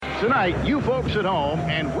Tonight, you folks at home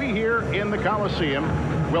and we here in the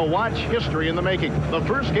Coliseum will watch history in the making. The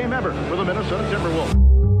first game ever for the Minnesota Timberwolves.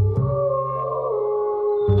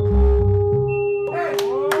 Hey,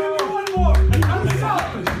 one more.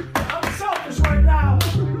 I'm selfish right now.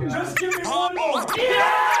 Just give me one more.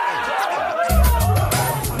 Yeah!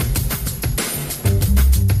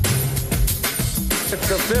 It's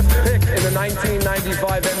the fifth pick in the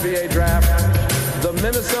 1995 NBA draft. The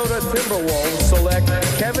Minnesota Timberwolves select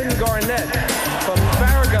Kevin Garnett from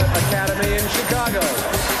Farragut Academy in Chicago.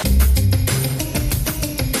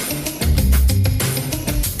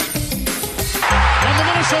 And the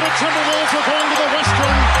Minnesota Timberwolves are going to the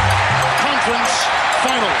Western Conference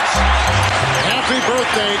Finals. Happy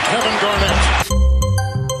birthday, Kevin Garnett.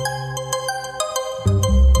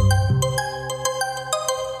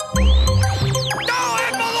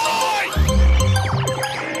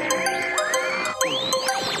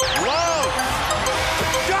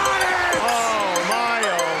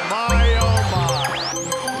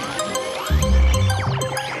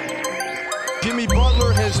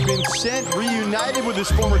 Sent reunited with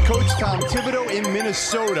his former coach Tom Thibodeau in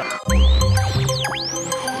Minnesota. 4.7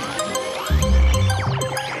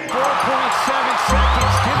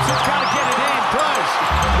 seconds. Gibson's got to get it in. Does.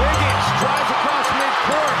 Wiggins drives across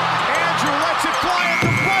midcourt. Andrew lets it fly at the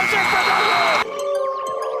buzzer for the win.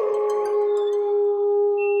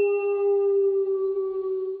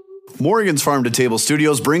 Morgan's Farm to Table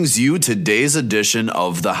Studios brings you today's edition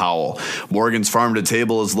of The Howl. Morgan's Farm to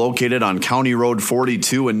Table is located on County Road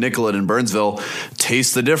 42 in Nicollet and Burnsville.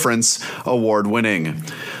 Taste the difference, award-winning.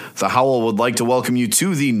 The Howl would like to welcome you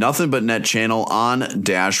to the Nothing But Net channel on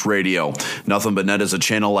Dash Radio. Nothing But Net is a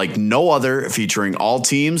channel like no other, featuring all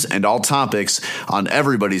teams and all topics on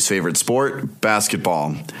everybody's favorite sport,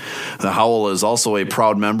 basketball. The Howl is also a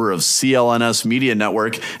proud member of CLNS Media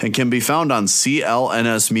Network and can be found on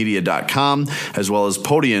clnsmedia.com, as well as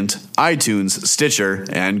Podiant, iTunes, Stitcher,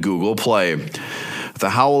 and Google Play. The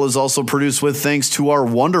Howl is also produced with thanks to our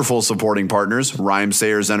wonderful supporting partners, Rhyme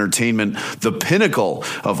Sayers Entertainment, the pinnacle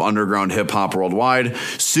of underground hip-hop worldwide,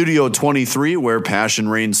 Studio 23, where passion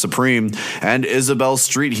reigns supreme, and Isabel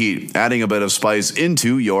Street Heat, adding a bit of spice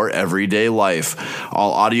into your everyday life.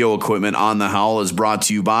 All audio equipment on The Howl is brought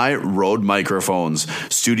to you by Rode Microphones,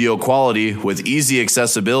 studio quality with easy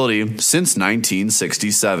accessibility since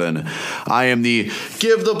 1967. I am the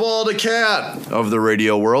Give the Ball to Cat of the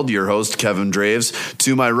radio world, your host, Kevin Draves.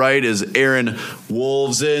 To my right is Aaron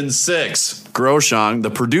Wolves in 6 Groshong, the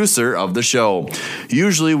producer of the show.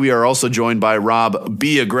 Usually we are also joined by Rob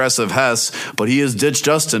Be Aggressive Hess, but he has ditched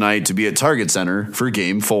us tonight to be at Target Center for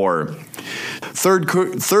Game 4. Third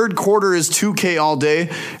quarter is 2K all day,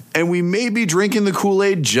 and we may be drinking the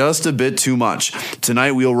Kool-Aid just a bit too much.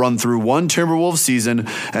 Tonight we'll run through one Timberwolves season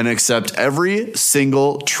and accept every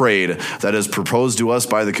single trade that is proposed to us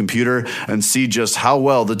by the computer and see just how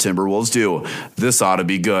well the Timberwolves do. This ought to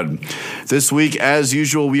be good. This week, as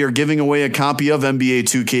usual, we are giving away a copy of NBA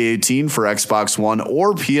 2K18 for Xbox One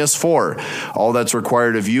or PS4. All that's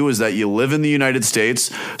required of you is that you live in the United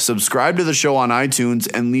States, subscribe to the show on iTunes,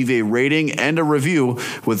 and leave a rating and a review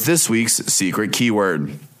with this week's secret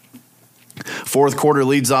keyword. Fourth quarter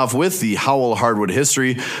leads off with the Howl Hardwood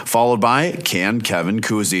History, followed by Can Kevin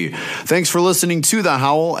Cousy. Thanks for listening to The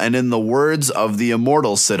Howl, and in the words of the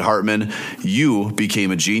immortal Sid Hartman, you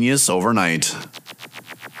became a genius overnight.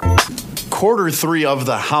 Quarter 3 of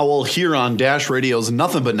The Howl here on Dash Radio's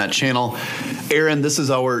Nothing But Net channel. Aaron, this is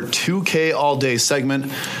our 2K all day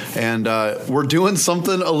segment, and we're doing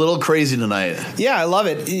something a little crazy tonight. Yeah, I love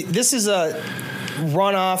it. This is a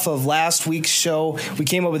runoff of last week's show. We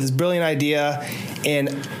came up with this brilliant idea, and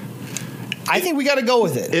I think we got to go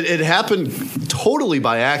with it. It happened totally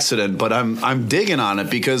by accident, but I'm digging on it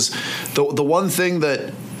because the one thing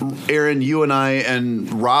that Aaron, you and I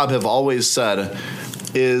and Rob have always said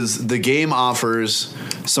is the game offers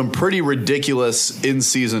some pretty ridiculous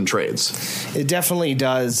in-season trades. It definitely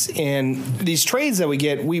does. And these trades that we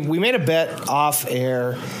get, we made a bet off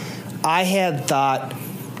air. I had thought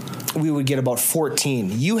we would get about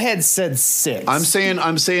 14. You had said 6. I'm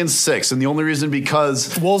saying 6, and the only reason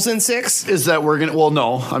because Wolves in 6 is that we're gonna. Well,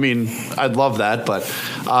 no, I mean I'd love that, but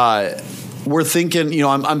we're thinking. You know,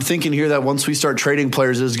 I'm thinking here that once we start trading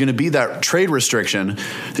players, there's going to be that trade restriction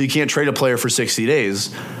that you can't trade a player for 60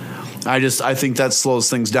 days. I think that slows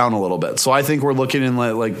things down a little bit. So I think we're looking in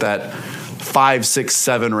like that 5, 6,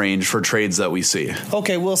 7 range for trades that we see.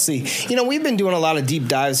 Okay, we'll see. You know, we've been doing a lot of deep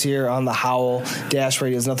dives here on the Howl Dash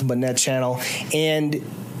Radio's Nothing But Net channel, and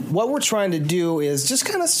what we're trying to do is just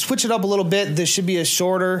kind of switch it up a little bit. This should be a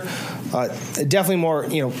shorter, definitely more,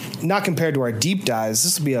 not compared to our deep dives.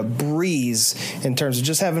 This will be a breeze in terms of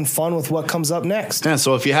just having fun with what comes up next. Yeah,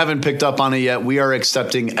 so if you haven't picked up on it yet, we are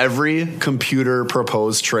accepting every computer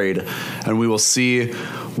proposed trade, and we will see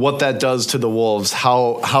what that does to the Wolves,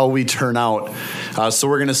 how we turn out. So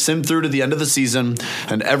we're going to sim through to the end of the season,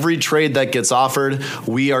 and every trade that gets offered,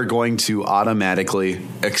 we are going to automatically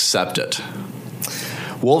accept it.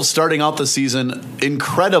 Wolves starting out the season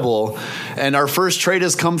incredible, and our first trade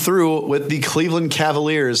has come through with the Cleveland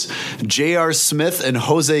Cavaliers, J.R. Smith and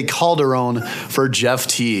Jose Calderon for Jeff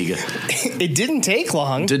Teague. It didn't take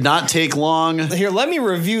long. Did not take long. Here, let me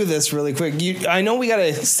review this really quick. I know we got to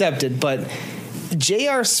accept it, but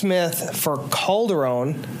J.R. Smith for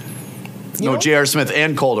Calderon. J.R. Smith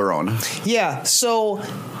and Calderon. Yeah, so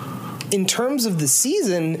in terms of the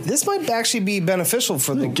season, this might actually be beneficial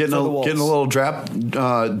for the Wolves. Getting a little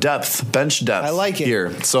bench depth. I like it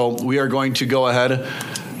here. So we are going to go ahead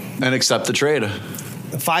and accept the trade.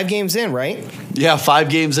 5 games in, right? Yeah, 5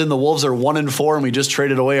 games in. The Wolves are 1-4, and we just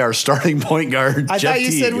traded away our starting point guard. I Jeff thought you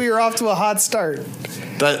Teague. said we were off to a hot start.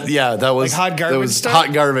 That was like hot garbage start.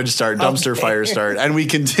 Hot garbage start, dumpster fire start, and we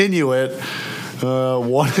continue it.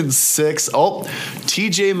 1-6. Oh,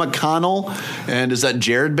 TJ McConnell, and is that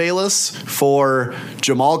Jared Bayless for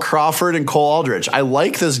Jamal Crawford and Cole Aldrich? I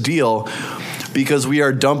like this deal because we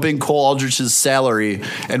are dumping Cole Aldrich's salary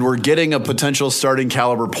and we're getting a potential starting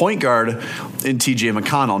caliber point guard in TJ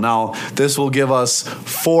McConnell. Now, this will give us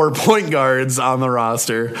 4 point guards on the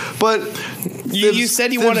roster, but you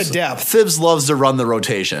said you wanted depth. Thibs loves to run the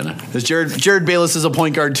rotation. Jared Bayless is a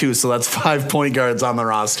point guard too, so that's 5 point guards on the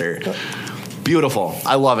roster. Beautiful.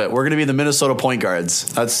 I love it. We're going to be the Minnesota Point Guards.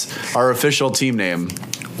 That's our official team name.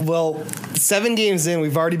 Well, 7 games in,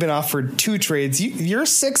 we've already been offered 2 trades. Your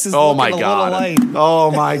 6 is looking a little light.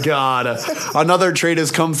 Oh, my God. Another trade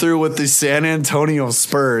has come through with the San Antonio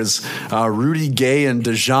Spurs. Rudy Gay and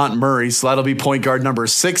DeJounte Murray. So that'll be point guard number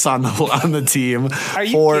 6 on the team. Are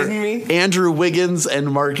you kidding me? Andrew Wiggins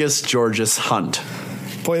and Marcus Georges Hunt.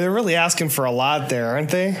 Boy, they're really asking for a lot there,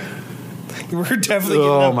 aren't they? We're definitely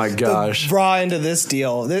the raw into this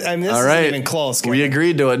deal. This isn't even close. We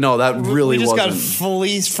agreed to it. No, that really wasn't. We just got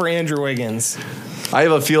fleeced for Andrew Wiggins. I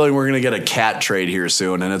have a feeling we're going to get a cat trade here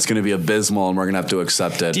soon, and it's going to be abysmal, and we're going to have to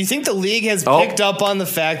accept it. Do you think the league has picked up on the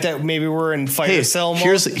fact that maybe we're in fire sale mode?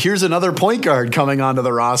 Here's another point guard coming onto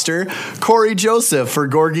the roster. Corey Joseph for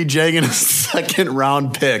Gorgui Dieng and a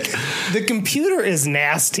 2nd-round pick. The computer is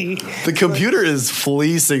nasty. The computer is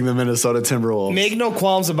fleecing the Minnesota Timberwolves. Make no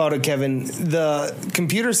qualms about it, Kevin. The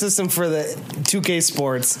computer system for the 2K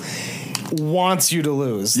Sports wants you to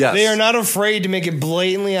lose. Yes. They are not afraid to make it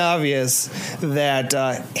blatantly obvious that,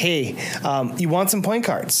 you want some point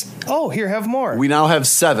guards. Oh, here, have more. We now have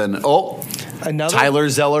 7. Oh, another Tyler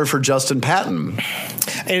Zeller for Justin Patton.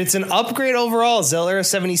 And it's an upgrade overall. Zeller a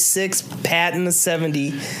 76, Patton a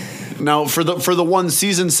 70. Now, for the 1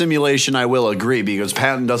 season simulation, I will agree because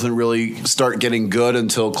Patton doesn't really start getting good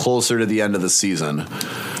until closer to the end of the season.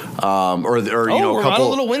 We're on a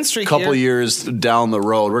little win streak couple years down the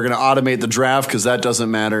road. We're going to automate the draft because that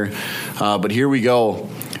doesn't matter. But here we go.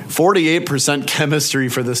 48% chemistry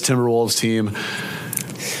for this Timberwolves team.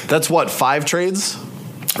 That's what, 5 trades?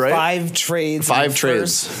 Right? 5 trades. 5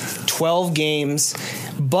 trades. 12 games.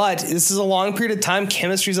 But this is a long period of time.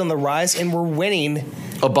 Chemistry's on the rise, and we're winning.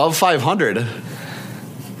 Above 500.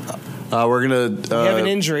 We're going to we have an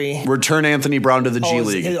injury. Return Anthony Brown to the G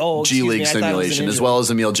League simulation, as well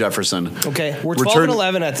as Emil Jefferson. Okay, we're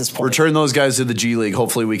 12-11 at this point. Return those guys to the G League.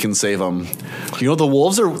 Hopefully, we can save them. The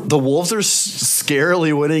Wolves are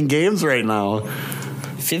scarily winning games right now.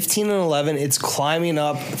 15-11. It's climbing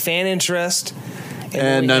up. Fan interest.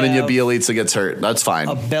 And Nemanja Bjelica gets hurt. That's fine.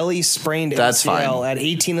 A belly sprained ACL at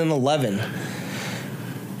 18-11.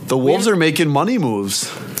 The Wolves are making money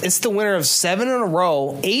moves. It's the winner of 7 in a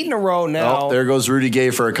row, 8 in a row now. Oh, there goes Rudy Gay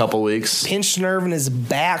for a couple weeks. Pinched nerve and is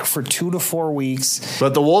back for 2 to 4 weeks.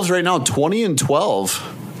 But the Wolves right now 20-12.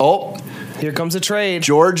 Oh, here comes a trade.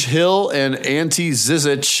 George Hill and Ante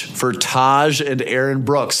Zizic for Taj and Aaron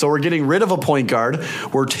Brooks. So we're getting rid of a point guard.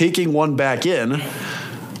 We're taking one back in.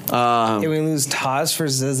 And we lose Taj for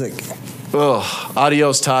Zizic. Ugh,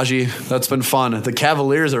 adios, Taji. That's been fun. The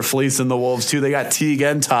Cavaliers are fleecing the Wolves, too. They got Teague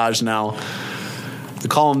and Taj now. They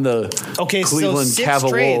call them the Cleveland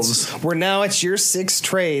Cavaliers. We're now at your 6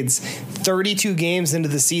 trades, 32 games into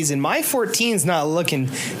the season. My 14's not looking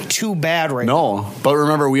too bad right now. No, but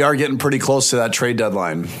remember, we are getting pretty close to that trade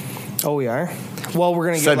deadline. Oh, we are? Well, we're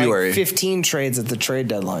going to get like 15 trades at the trade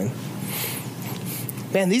deadline.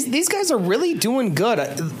 Man, these guys are really doing good.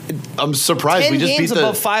 I'm surprised 10 we just games beat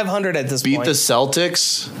above 500 at this point. Beat the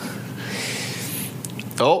Celtics.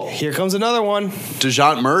 Oh, here comes another one.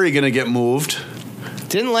 DeJounte Murray going to get moved.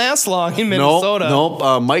 Didn't last long in Minnesota.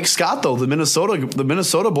 Nope. Mike Scott though, the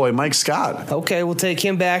Minnesota boy, Mike Scott. Okay, we'll take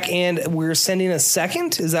him back, and we're sending a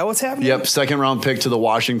second. Is that what's happening? Yep, second round pick to the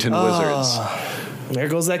Washington Wizards. There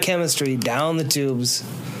goes that chemistry down the tubes.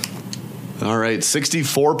 All right,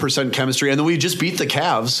 64% chemistry, and then we just beat the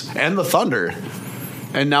Cavs and the Thunder.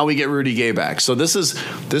 And now we get Rudy Gay back. So this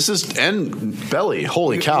is and Belly.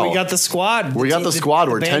 Holy cow. We got the squad. We got the squad.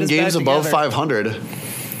 We're 10 games above together. 500.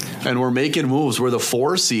 And we're making moves. We're the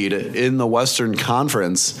 4 seed in the Western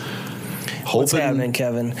Conference. What's happening,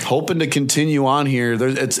 Kevin? Hoping to continue on here.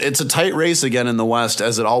 It's a tight race again in the West,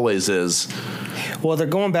 as it always is. Well, they're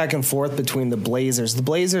going back and forth between the Blazers. The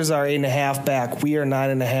Blazers are 8.5 back. We are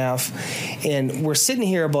 9.5. And we're sitting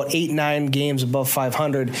here about 8-9 games above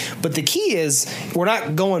 500. But the key is we're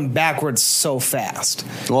not going backwards so fast.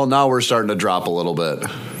 Well, now we're starting to drop a little bit.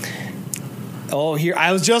 Oh, here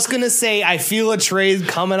I was just gonna say I feel a trade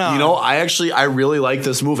coming on. You know, I really like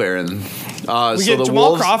this move, Aaron. So get the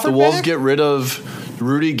Jamal Wolves, Crawford the Wolves back? get rid of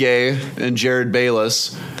Rudy Gay and Jared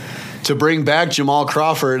Bayless to bring back Jamal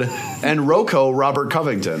Crawford and Robert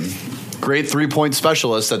Covington. Great 3-point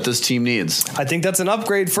specialist that this team needs. I think that's an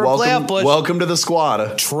upgrade for a playoff push. Welcome to the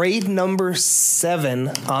squad. Trade number 7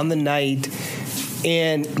 on the night.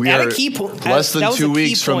 And we at are a key point, less than 2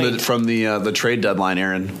 weeks from the trade deadline,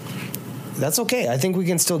 Aaron. That's okay. I think we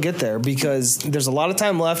can still get there because there's a lot of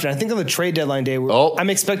time left. And I think on the trade deadline day, I'm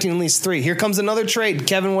expecting at least 3. Here comes another trade.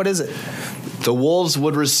 Kevin, what is it? The Wolves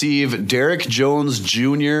would receive Derek Jones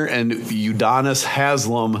Jr. and Udonis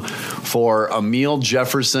Haslem for Emile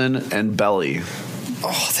Jefferson and Belly.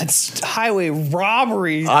 Oh, that's highway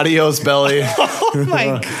robbery. Adios, Belly. Oh, my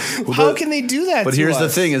God. How can they do that But here's the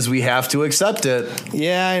thing is we have to accept it.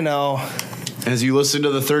 Yeah, I know. As you listen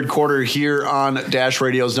to the third quarter here on Dash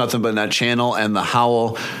Radio's Nothing But Net channel and the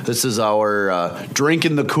Howl, this is our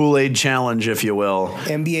drinking the Kool-Aid challenge, if you will.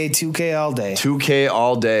 NBA 2K all day. 2K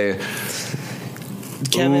all day.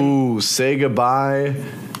 Kevin. Ooh, say goodbye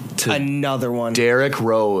to another one. Derrick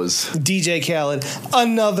Rose. DJ Khaled.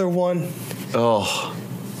 Another one. Oh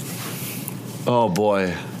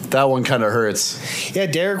boy. That one kind of hurts. Yeah,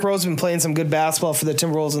 Derrick Rose has been playing some good basketball for the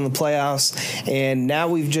Timberwolves in the playoffs, and now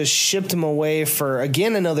we've just shipped him away for,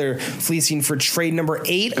 again, another fleecing for trade number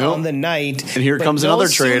 8 on the night. And here comes another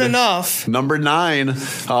trade. Soon enough. Number 9,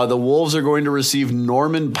 the Wolves are going to receive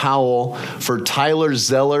Norman Powell for Tyler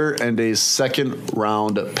Zeller and a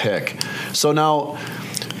second-round pick. So now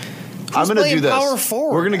I'm going to do this. Power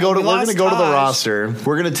forward. We're going to go to the roster.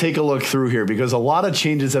 We're going to take a look through here because a lot of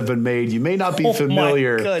changes have been made. You may not be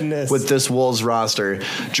familiar with this Wolves roster.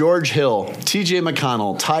 George Hill, TJ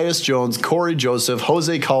McConnell, Tyus Jones, Corey Joseph,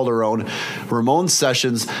 Jose Calderon, Ramon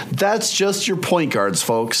Sessions. That's just your point guards,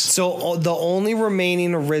 folks. So the only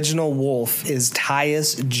remaining original Wolf is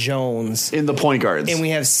Tyus Jones in the point guards. And we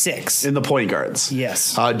have 6 in the point guards.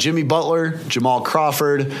 Yes. Jimmy Butler, Jamal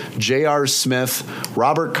Crawford, J.R. Smith,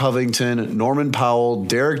 Robert Covington, Norman Powell,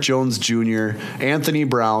 Derek Jones Jr., Anthony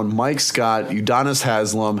Brown, Mike Scott, Udonis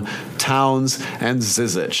Haslem, Towns, and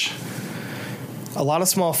Zizic. A lot of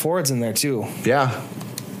small forwards in there too. Yeah.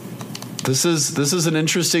 This is an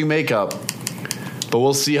interesting makeup. But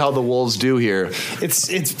we'll see how the Wolves do here.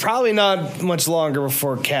 It's probably not much longer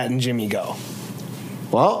before Cat and Jimmy go.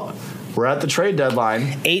 Well, we're at the trade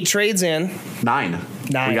deadline. 8 trades in. 9.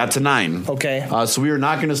 We got to 9. Okay. So we are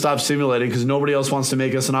not going to stop simulating because nobody else wants to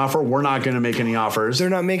make us an offer. We're not going to make any offers. They're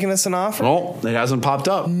not making us an offer? No, it hasn't popped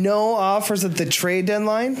up. No offers at the trade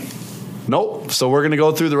deadline? Nope. So we're going to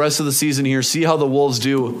go through the rest of the season here, see how the Wolves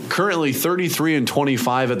do. Currently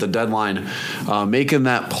 33-25 at the deadline, making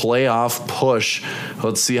that playoff push.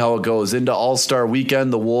 Let's see how it goes. Into All-Star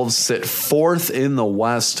Weekend, the Wolves sit 4th in the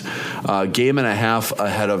West, game and a half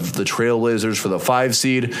ahead of the Trailblazers for the 5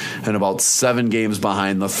 seed, and about 7 games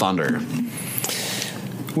behind the Thunder.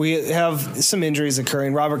 We have some injuries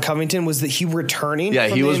occurring. Robert Covington, was he returning? Yeah,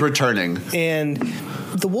 he was returning. And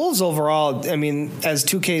the Wolves overall, I mean, as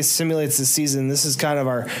 2K simulates the season, this is kind of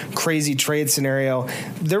our crazy trade scenario.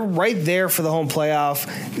 They're right there for the home playoff.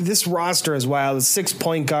 This roster is wild. It's 6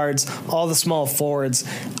 point guards, all the small forwards.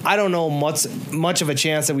 I don't know much of a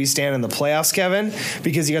chance that we stand in the playoffs, Kevin,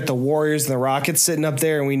 because you got the Warriors and the Rockets sitting up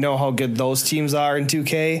there, and we know how good those teams are in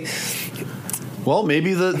 2K. Well,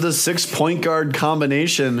 maybe the 6-point guard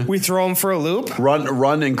combination. We throw him for a loop.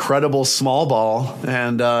 Run incredible small ball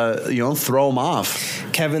and throw him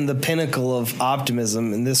off. Kevin, the pinnacle of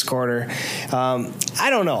optimism in this quarter. I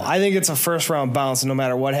don't know. I think it's a first-round bounce no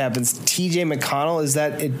matter what happens. TJ McConnell, is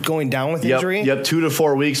that it going down with injury? Yep, 2 to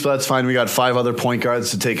 4 weeks, but that's fine. We got 5 other point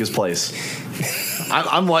guards to take his place.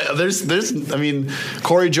 I'm like,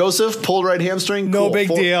 Corey Joseph, pulled right hamstring. No cool. big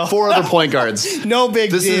deal. 4 other point guards. No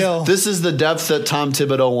big deal. This is the depth that Tom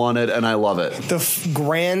Thibodeau wanted, and I love it. The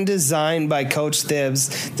grand design by Coach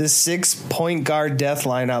Thibs, the 6-point guard death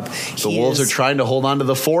lineup. The Wolves are trying to hold on to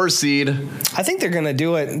the 4 seed. I think they're going to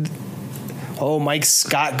do it. Oh, Mike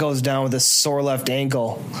Scott goes down with a sore left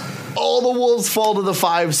ankle. Oh, the Wolves fall to the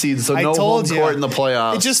 5 seed, so no home court in the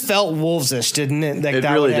playoffs. It just felt Wolves-ish, didn't it? It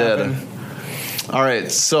really did. All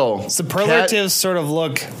right, so superlatives sort of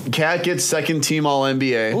look. Cat gets second team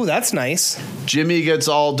All-NBA. Ooh, that's nice. Jimmy gets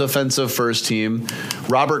all defensive first team.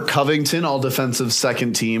 Robert Covington all defensive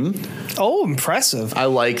second team. Oh, impressive. I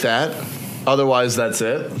like that. Otherwise, that's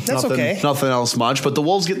it. That's okay. Nothing else much. But the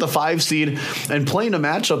Wolves get the 5 seed and playing a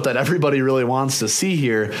matchup that everybody really wants to see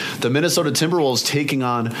here. The Minnesota Timberwolves taking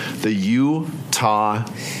on the Utah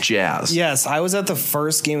Jazz. Yes, I was at the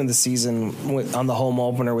first game of the season on the home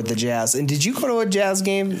opener with the Jazz. And did you go to a Jazz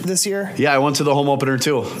game this year? Yeah, I went to the home opener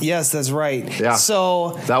too. Yes, that's right. Yeah.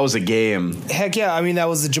 So that was a game. Heck yeah. I mean, that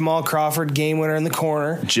was the Jamal Crawford game winner in the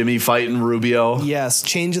corner. Jimmy fighting Rubio. Yes,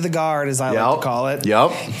 change of the guard, as I like to call it.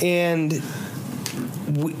 Yep. And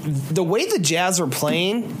the way the Jazz were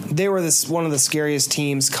playing, they were one of the scariest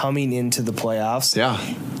teams coming into the playoffs. Yeah.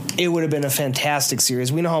 It would have been a fantastic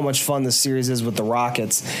series. We know how much fun this series is with the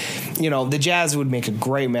Rockets. The Jazz would make a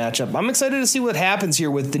great matchup. I'm excited to see what happens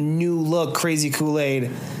here with the new look, crazy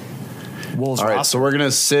Kool-Aid Wolves. All right, roster. so we're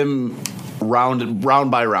gonna sim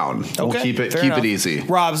round by round. Okay, we'll keep it easy.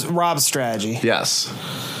 Rob's strategy. Yes.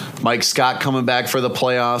 Mike Scott coming back for the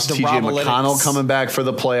playoffs. TJ McConnell coming back for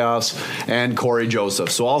the playoffs. And Corey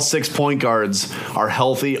Joseph. So all 6-point guards are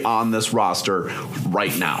healthy on this roster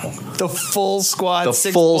right now. The full squad. The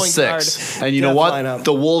full 6. And you know what? Lineup.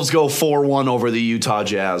 The Wolves go 4-1 over the Utah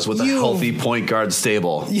Jazz with a healthy point guard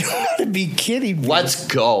stable. You gotta be kidding me. Let's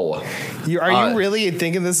go. Are you really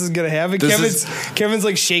thinking this is going to happen? Kevin's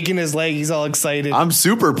like shaking his leg. He's all excited. I'm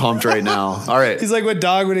super pumped right now. All right. He's like what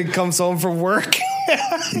dog when he comes home from work.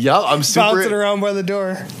 Yeah, I'm super. Bouncing around by the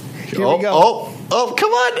door. Here we go. Oh,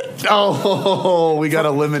 come on. Oh, we got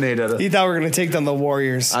eliminated. He thought we were going to take down the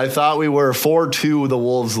Warriors. I thought we were 4-2. The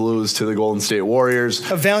Wolves lose to the Golden State Warriors.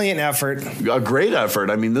 A valiant effort. A great effort.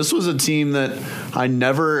 I mean, this was a team that I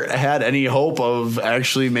never had any hope of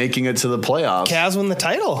actually making it to the playoffs. Cavs won the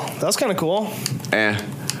title. That was kind of cool.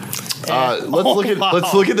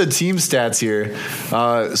 Let's look at the team stats here.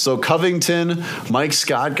 So Covington, Mike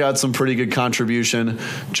Scott got some pretty good contribution.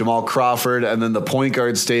 Jamal Crawford, and then the point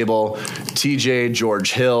guard stable: TJ,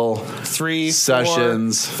 George Hill, 3,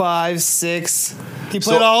 Sessions, 4, 5, 6. He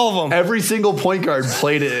played all of them. Every single point guard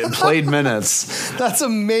played minutes. That's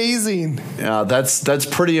amazing. Yeah, that's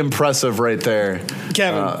pretty impressive right there.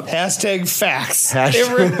 Kevin, hashtag facts.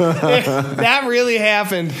 That really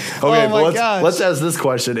happened. Okay, oh my gosh. Let's ask this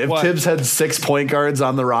question. If Tibbs had 6 point guards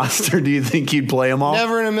on the roster, do you think he'd play them all?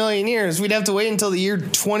 Never in a million years. We'd have to wait until the year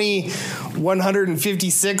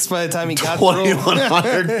 2156 by the time he got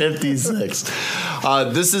 2156.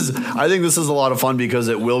 I think this is a lot of fun because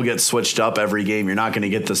it will get switched up every game. You're not going to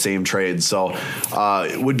get the same trade. So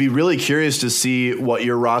would be really curious to see what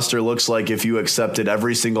your roster looks like if you accepted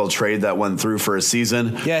every single trade that went through for a season.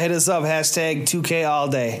 Yeah, hit us up. Hashtag 2K all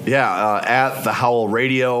day. Yeah, at the Howl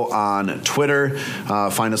Radio on Twitter.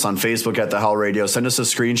 Find us on Facebook at the Howl Radio. Send us a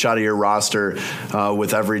screenshot of your roster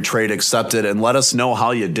with every trade accepted and let us know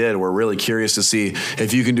how you did. We're really curious to see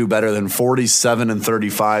if you can do better than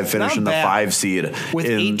 47-35 finishing the 5 seed with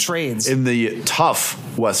 8 trades in the tough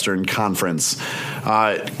Western Conference.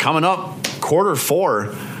 Coming up, quarter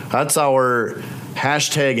 4. That's our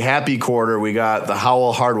hashtag happy quarter. We got the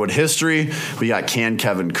Howl Hardwood History. We got Can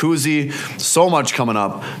Kevin Cousy. So much coming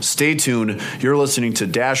up. Stay tuned. You're listening to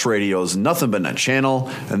Dash Radio's Nothing But Net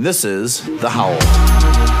channel, and this is the Howl.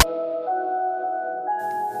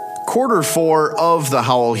 Quarter 4 of the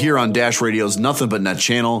Howl here on Dash Radio's Nothing But Net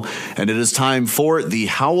channel, and it is time for the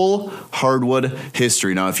Howl Hardwood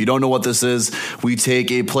History. Now, if you don't know what this is, we take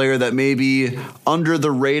a player that may be under the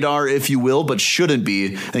radar, if you will, but shouldn't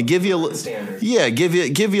be, and give you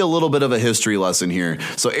a little bit of a history lesson here.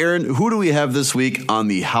 So, Aaron, who do we have this week on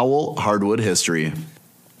the Howl Hardwood History?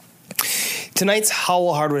 Tonight's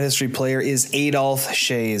Howl Hardwood History player is Dolph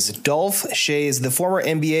Schayes. Dolph Schayes, the former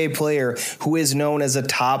NBA player who is known as a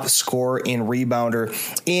top scorer and rebounder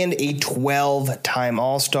and a 12-time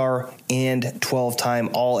All-Star and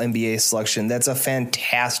 12-time All-NBA selection. That's a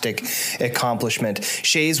fantastic accomplishment.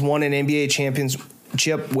 Schayes won an NBA championship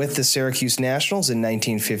with the Syracuse Nationals in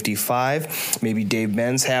 1955. Maybe Dave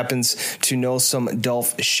Benz happens to know some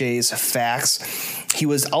Dolph Schayes facts. He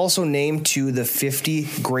was also named to the 50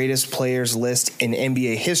 greatest players list in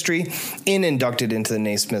NBA history and inducted into the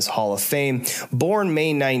Naismith Hall of Fame. Born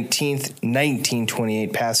May 19th,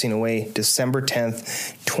 1928, passing away December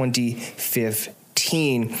 10th,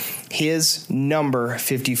 2015. His number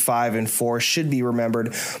 55 and 4 should be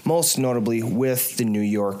remembered most notably with the New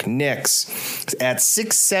York Knicks. At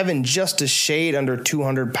 6'7", just a shade under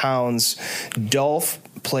 200 pounds, Dolph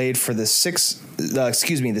played for the Syracuse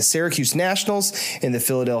Nationals and the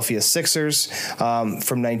Philadelphia Sixers from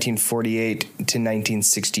 1948 to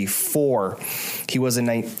 1964. He was an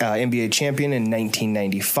NBA champion in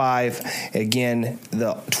 1995. Again,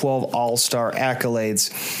 the 12 All-Star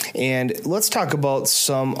accolades. And let's talk about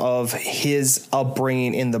some of his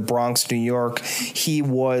upbringing in the Bronx, New York. He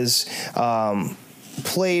was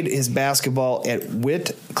played his basketball at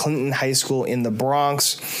Whit Clinton High School in the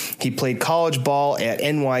Bronx. He played college ball at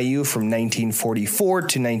NYU from 1944 to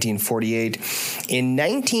 1948. In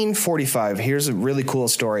 1945, here's a really cool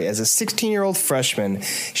story. As a 16-year-old freshman,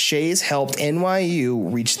 Schayes helped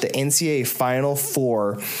NYU reach the NCAA Final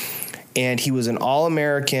Four, and he was an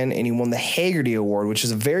All-American, and he won the Haggerty Award, which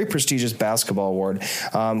is a very prestigious basketball award.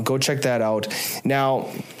 Go check that out. Now,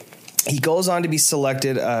 he goes on to be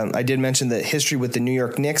selected. I did mention the history with the New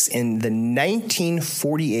York Knicks in the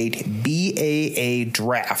 1948 BAA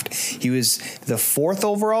draft. He was the 4th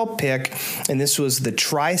overall pick, and this was the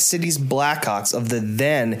Tri-Cities Blackhawks of the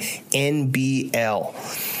then NBL.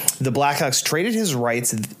 The Blackhawks traded his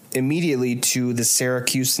rights immediately to the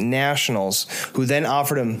Syracuse Nationals, who then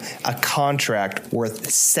offered him a contract worth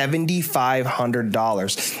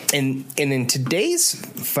 $7,500. And in today's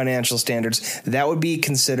financial standards, that would be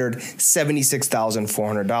considered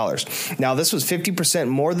 $76,400. Now, this was 50%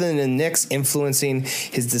 more than the Knicks, influencing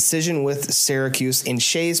his decision with Syracuse, and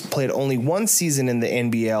Schayes played only one season in the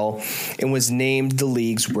NBL and was named the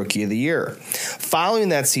league's Rookie of the Year. Following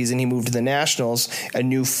that season, he moved to the Nationals, a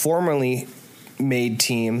new formed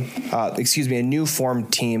team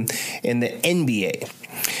in the NBA.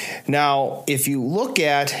 Now, if you look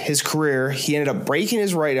at his career, he ended up breaking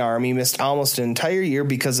his right arm. He missed almost an entire year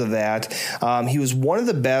because of that. He was one of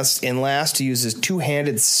the best and last to use his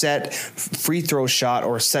two-handed set free throw shot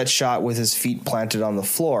or set shot with his feet planted on the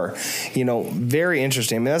floor. Very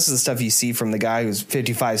interesting. I mean, this is the stuff you see from the guy who's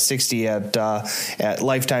 55, 60 at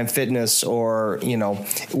Lifetime Fitness or,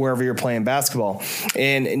 wherever you're playing basketball.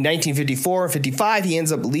 In 1954-55, he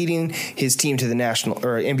ends up leading his team to the national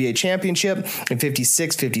or NBA championship. In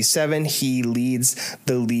 56, 57, he leads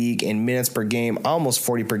the league in minutes per game, almost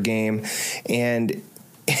 40 per game. And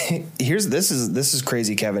this is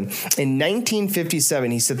crazy, Kevin. In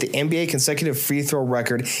 1957, he set the NBA consecutive free throw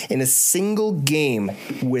record in a single game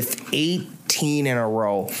with 18 in a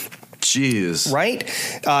row. Jeez. Right?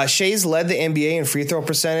 Schayes led the NBA in free throw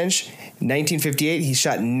percentage. 1958, he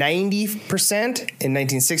shot 90%. In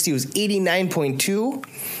 1960, it was 89.2.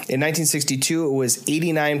 In 1962, it was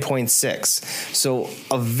 89.6. So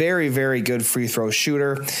a very, very good free throw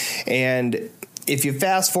shooter. And if you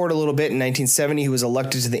fast forward a little bit, in 1970, he was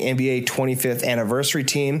elected to the NBA 25th anniversary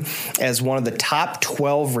team as one of the top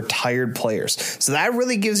 12 retired players. So that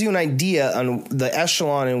really gives you an idea on the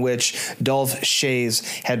echelon in which Dolph Schayes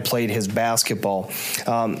had played his basketball.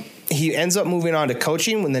 He ends up moving on to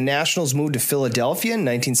coaching when the Nationals moved to Philadelphia in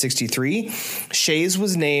 1963. Schayes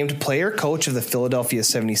was named player coach of the Philadelphia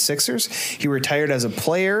 76ers. He retired as a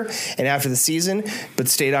player and after the season, but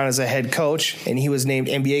stayed on as a head coach, and he was named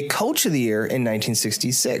NBA Coach of the Year in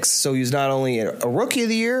 1966. So he was not only a Rookie of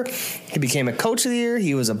the Year, he became a Coach of the Year.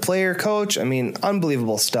 He was a player coach. I mean,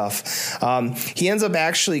 unbelievable stuff. He ends up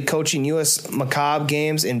actually coaching U.S. Macabre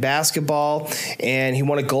games in basketball, and he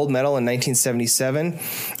won a gold medal in 1977.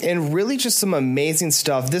 And really just some amazing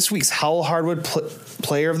stuff. This week's Howl Hardwood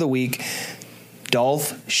Player of the Week,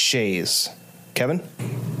 Dolph Schayes. Kevin?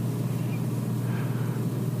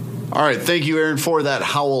 All right, thank you, Aaron, for that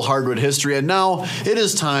Howl Hardwood history. And now it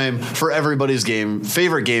is time for everybody's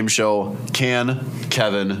favorite game show, Can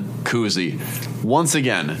Kevin Cousy. Once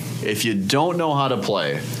again, if you don't know how to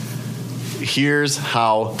play, here's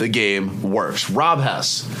how the game works. Rob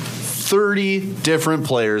Hess, 30 different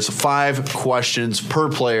players, 5 questions per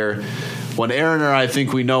player. When Aaron or I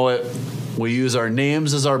think we know it, we use our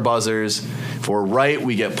names as our buzzers. If we're right,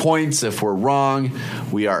 we get points. If we're wrong,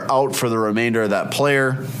 we are out for the remainder of that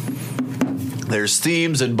player. There's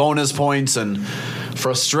themes and bonus points and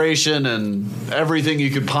frustration and everything you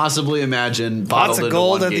could possibly imagine. Lots of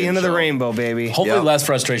gold at the end of the rainbow, baby. Hopefully less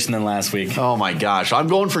frustration than last week. Oh, my gosh. I'm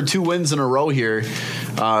going for 2 wins in a row here.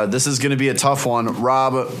 This is going to be a tough one.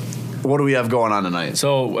 Rob, what do we have going on tonight?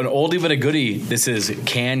 So an oldie but a goodie. This is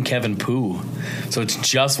Can Kevin Poo. So it's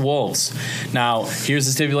just Wolves. Now, here's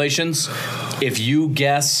the stipulations. If you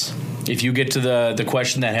get to the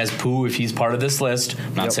question that has Poo, if he's part of this list,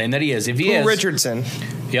 I'm not saying that he is. If he is. Richardson.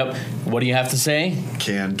 Yep. What do you have to say?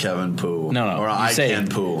 Can Kevin Poo. No. Or I can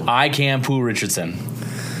Poo. I can Poo Richardson.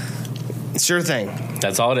 Sure thing.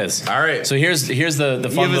 That's all it is. All right. So here's the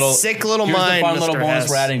fun you have little a sick little here's mind, the fun Mr. little bonus Hess.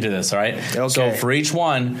 we're adding to this. All right. Okay. So for each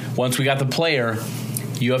one, once we got the player,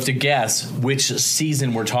 you have to guess which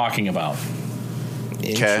season we're talking about.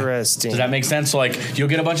 Interesting. Does that make sense? So like you'll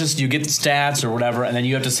get you get stats or whatever, and then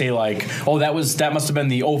you have to say like, oh, that must have been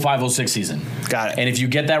the 05-06 season. Got it. And if you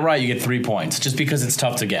get that right, you get 3 points, just because it's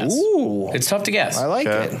tough to guess. Ooh. It's tough to guess. I like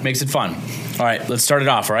it. Makes it fun. All right, let's start it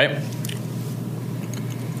off. All right.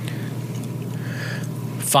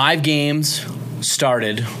 5 games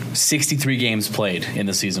started, 63 games played in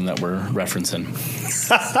the season that we're referencing.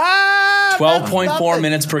 12.4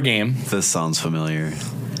 minutes per game. This sounds familiar.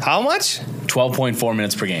 How much? 12.4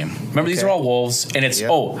 minutes per game. Remember, these are all Wolves, and it's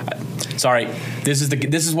sorry. This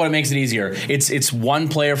is what makes it easier. It's one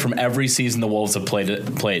player from every season the Wolves have played.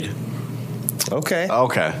 Okay.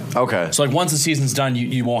 So like once the season's done,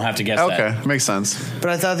 you won't have to guess that. Okay, makes sense. But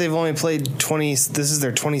I thought they've only played 20. This is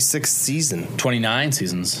their 26th season. 29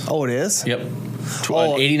 seasons. Oh, it is? Yep.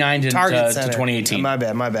 89 to 2018. My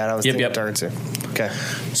bad. I was thinking Target Center. Okay.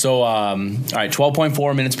 So, all right,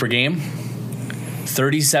 12.4 minutes per game,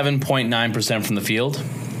 37.9% from the field,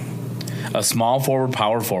 a small forward,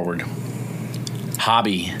 power forward,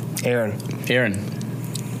 hobby. Aaron.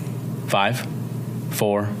 5,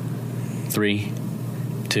 4, 3,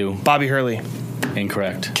 2. Bobby Hurley.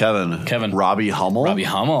 Incorrect. Kevin. Robbie Hummel.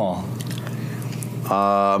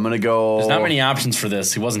 I'm going to go. There's not many options for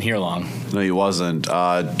this. He wasn't here long. No, he wasn't.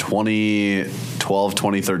 2012,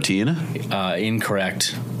 2013.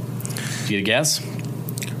 Incorrect. Do you get a guess?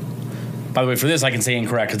 By the way, for this, I can say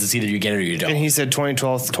incorrect because it's either you get it or you don't. And he said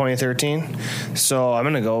 2012, 2013. So I'm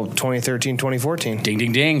going to go 2013, 2014. Ding,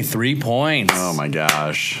 ding, ding. 3 points. Oh, my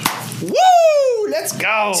gosh. Woo! Let's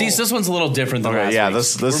go. See, so this one's a little different than last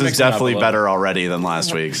week's. This is definitely better already than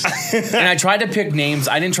last week's. And I tried to pick names.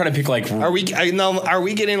 I didn't try to pick like. Are we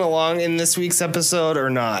getting along in this week's episode or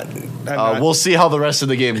not? We'll see how the rest of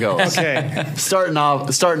the game goes. Okay. starting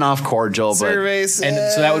off cordial, Survey but says. And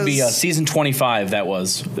so that would be season 25. That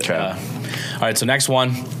was. Okay. All right. So next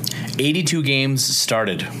one, 82 games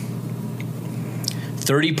started,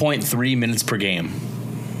 30.3 minutes per game,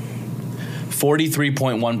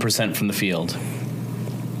 43.1% from the field.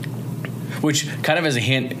 Which kind of as a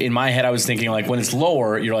hint, in my head, I was thinking like when it's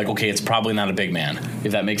lower, you're like, okay, it's probably not a big man.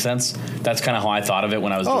 If that makes sense. That's kind of how I thought of it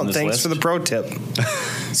when I was doing this list. Thanks for the pro tip.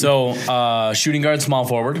 So, shooting guard, small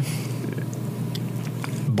forward.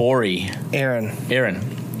 Borey. Aaron.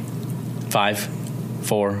 5,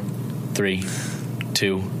 4, 3,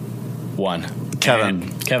 2, 1.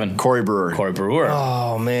 Kevin. Corey Brewer.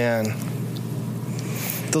 Oh, man.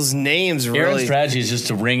 Those names really. Aaron's strategy is just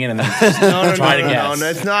to ring in and then try to guess. No,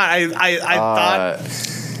 it's not. I thought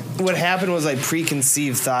what happened was I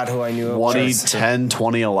preconceived thought who I knew it was. 2010,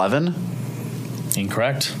 2011?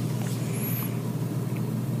 Incorrect.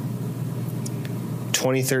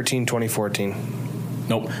 2013, 2014.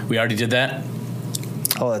 Nope. We already did that.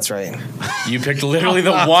 Oh, that's right. You picked literally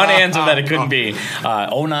the one answer that it couldn't be.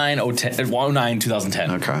 09,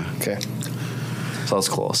 2010. Okay. So that's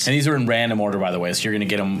close. And these are in random order, by the way, so you're going to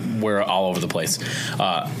get them all over the place.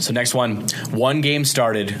 So next one, 1 game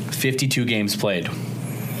started, 52 games played.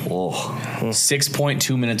 Whoa.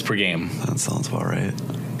 6.2 minutes per game. That sounds about right.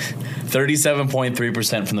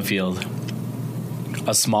 37.3% from the field.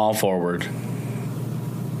 A small forward.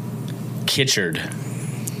 Kitchard.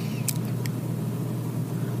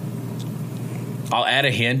 I'll add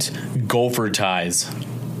a hint. Gopher ties.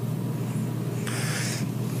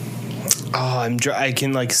 Oh, I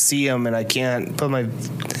can like see him and I can't put my.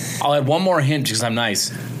 I'll add one more hint because I'm nice.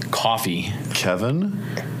 Coffee. Kevin?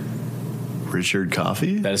 Richard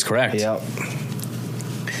Coffee? That is correct. Yep.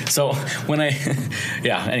 So when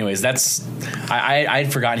anyways, that's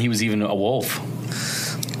I'd forgotten he was even a Wolf.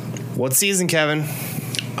 What season, Kevin?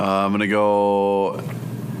 I'm gonna go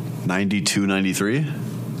 92, 93.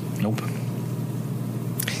 Nope.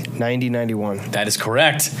 90-91. That is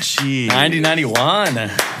correct. Gee. 90-91.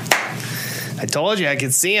 I told you I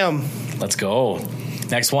could see him. Let's go.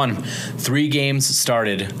 Next one. 3 games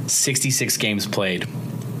started, 66 games played.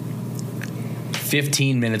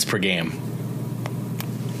 15 minutes per game.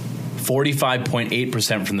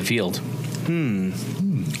 45.8% from the field.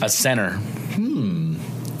 A center.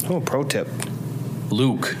 Oh, pro tip.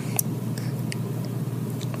 Luke.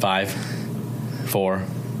 5, 4,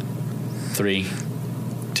 3,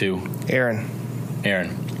 2. Aaron.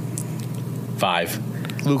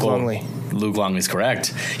 5. Luke 4. Longley. Luke Longley's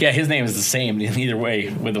correct. Yeah, his name is the same either way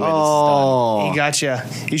with the way Oh, he gotcha.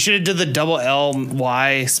 You should have did the double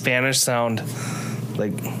L-Y Spanish sound.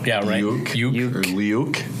 Like, this is done. Yeah, right. Luke. Uke. Or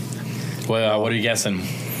Luke. Well, what are you guessing?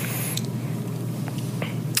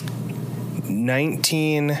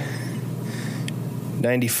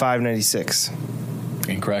 1995, 96.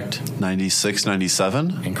 Incorrect. 96,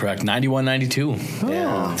 97. Incorrect. 91, 92.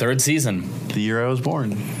 Yeah. Third season. The year I was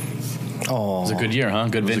born. Oh, It was a good year, huh?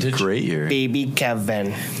 Good It was vintage. a great year. baby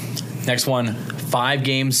Kevin. Next one. 5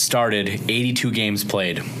 games started, 82 games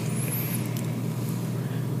played.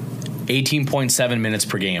 18.7 minutes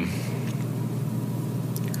per game.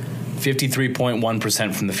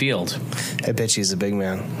 53.1% from the field. I bet she's a big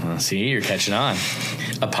man. See, you're catching on.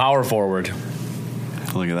 A power forward.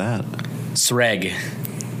 Look at that. Sreg.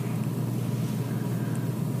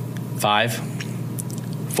 5,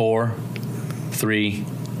 4, 3,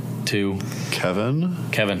 2. Kevin.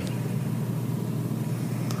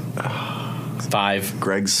 5.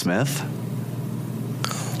 Greg Smith.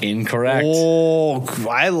 Incorrect. Oh,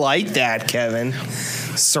 I like that, Kevin.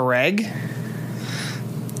 Sareg?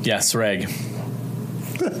 Yeah, Sreg.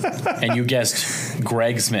 And you guessed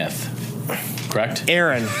Greg Smith. Correct?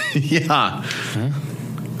 Aaron. Yeah.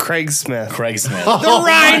 Craig Smith. Craig Smith. The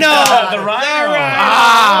Rhino! The Rhino.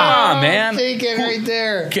 Ah, man. Take it right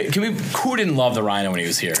there. Who didn't love the Rhino when he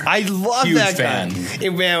was here? I love Huge that fan. guy.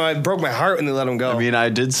 Man, it broke my heart when they let him go. I mean, I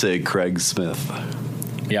did say Craig Smith.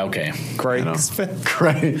 Yeah, okay. Craig You know. Smith.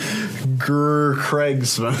 Craig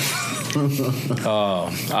Smith.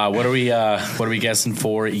 What are we guessing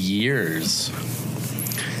for years?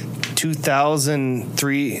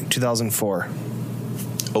 2003, 2004.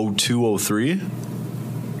 02, 03.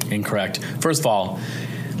 Incorrect. First of all,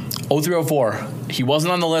 0304. He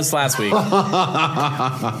wasn't on the list last week.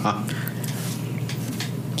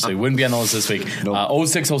 So he wouldn't be on the list this week. Nope.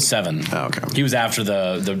 0607. Oh, okay. He was after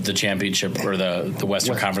the championship or the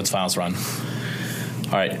Western Conference Finals run.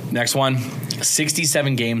 All right, next one.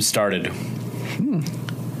 67 games started.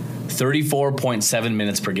 34.7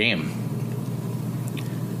 minutes per game.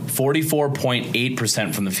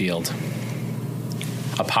 44.8% from the field.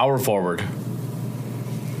 A power forward.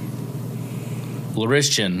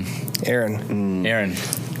 Larishchin. Aaron.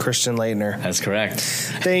 Christian Leitner. That's correct.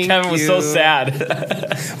 Thank Kevin was you. so sad.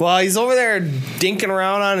 Well, he's over there dinking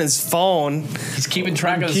around on his phone. He's keeping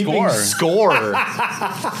track of the Keeping score. score.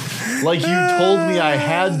 Like you told me I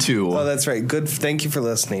had to. Oh, that's right. Good. Thank you for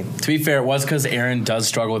listening. To be fair, it was because Aaron does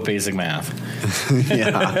struggle with basic math. Yeah.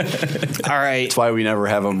 All right. That's why we never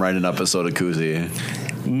have him write an episode of Cousy.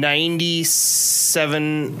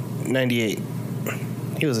 97, 98.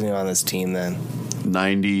 He wasn't even on this team then.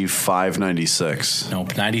 95, 96.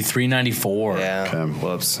 Nope, 93, 94. Yeah. Okay.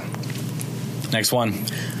 Whoops. Next one.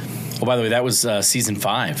 Oh, by the way, that was season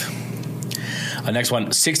 5. Next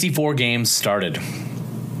one. 64 games started.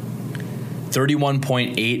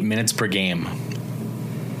 31.8 minutes per game.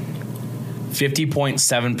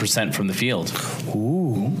 50.7% from the field.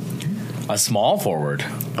 Ooh. A small forward.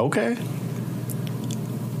 Okay.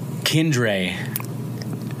 Kindre.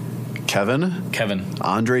 Kevin.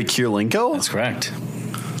 Andre Kirilenko? That's correct.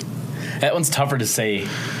 That one's tougher to say.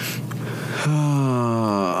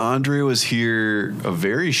 Andre was here a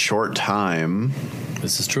very short time.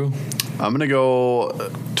 This is true. I'm going to go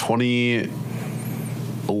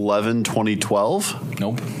 2011, 2012.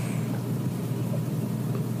 Nope.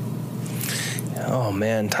 Oh,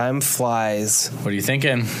 man. Time flies. What are you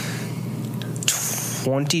thinking?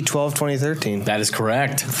 2012, 2013. That is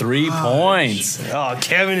correct. 3 points. Oh,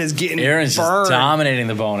 Kevin is getting Aaron's burned. just dominating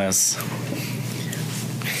the bonus.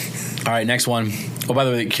 All right, next one. Oh, by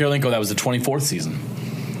the way, Kirilenko, that was the 24th season.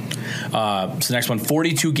 So next one,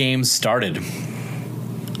 42 games started.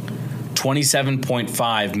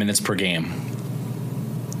 27.5 minutes per game.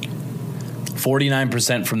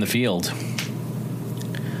 49% from the field.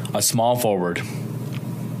 A small forward.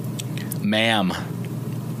 Ma'am.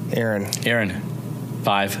 Aaron.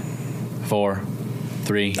 5, 4,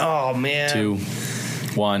 3, Oh, man. 2,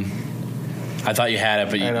 1. I thought you had it,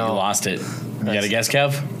 but you lost it. You got to guess,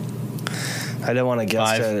 Kev? I didn't want to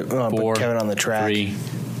guess 5, it. I want to 4, put Kevin on the track. 3,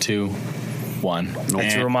 2, 1. I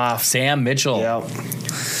threw him off. Sam Mitchell. Yep.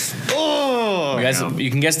 Oh! You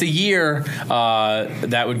can guess the year.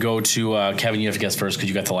 That would go to Kevin. You have to guess first because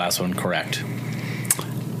you got the last one correct.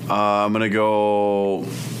 I'm going to go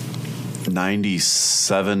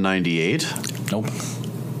 97, 98. Nope.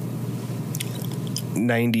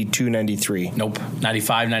 92, 93. Nope.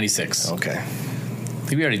 95, 96. Okay. I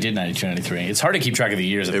think we already did 92, 93. It's hard to keep track of the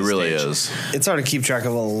years. At It this really stage. is. It's hard to keep track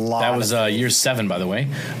of a lot. That was year 7, by the way.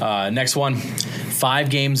 Next one. 5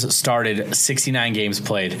 games started, 69 games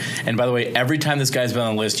played. And by the way, every time this guy's been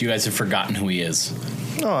on the list, you guys have forgotten who he is.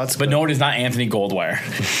 Oh, that's But good. no, it is not Anthony Goldwire.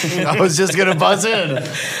 I was just going to buzz in.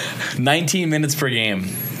 19 minutes per game.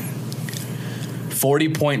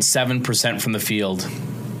 40.7% from the field.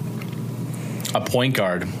 A point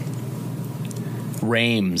guard.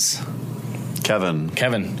 Rames. Kevin.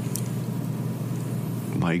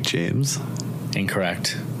 Mike James.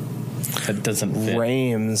 Incorrect. That doesn't fit.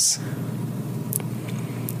 Rames.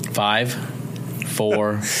 5,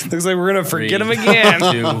 4, Looks like we're going to forget 3, him again.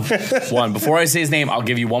 2, 1. Before I say his name, I'll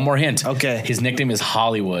give you one more hint. Okay. His nickname is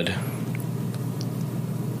Hollywood.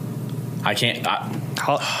 I can't.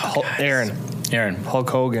 Aaron. Hulk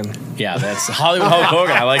Hogan. Yeah, that's Hollywood Hulk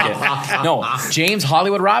Hogan. I like it. No, James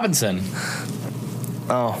Hollywood Robinson.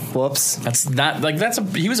 Oh, whoops. That's not like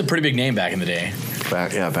he was a pretty big name back in the day.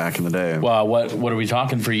 Back in the day. Well, what are we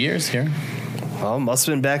talking for years here? Well, must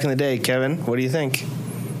have been back in the day, Kevin. What do you think?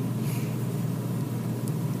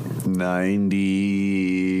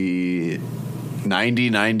 90,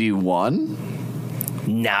 91?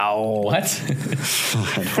 No. What?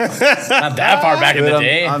 Not that far back in the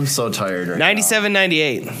day. I'm so tired right 97,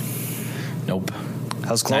 98. Nope. I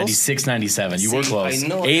was close. 96, 97. You were close. I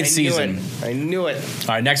know it. 8th season. I knew it.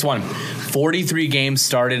 All right, next one. 43 games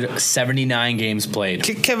started, 79 games played.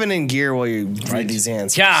 Kick Kevin in gear while you read these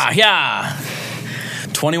answers. Yeah.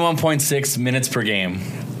 21.6 minutes per game.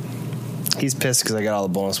 He's pissed because I got all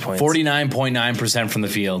the bonus points. 49.9% from the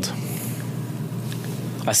field.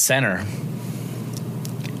 A center.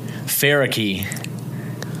 Farrakey.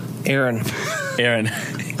 Aaron.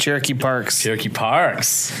 Cherokee Parks. Cherokee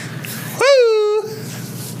Parks. Woo!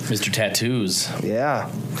 Mr. Tattoos. Yeah.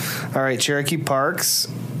 All right, Cherokee Parks.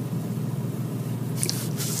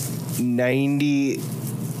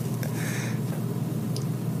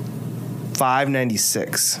 95,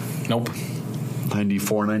 96. Nope.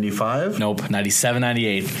 94, 95? Nope. 97,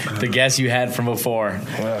 98. The guess you had from before.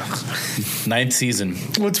 9th season.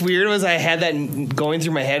 What's weird was I had that going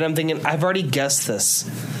through my head. I'm thinking, I've already guessed this.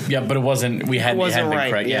 Yeah, but it wasn't. We hadn't. It wasn't been right.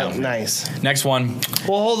 correct. Yeah, Yeah. nice. Next one.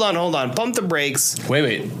 Well, hold on. Pump the brakes.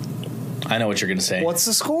 Wait. I know what you're going to say. What's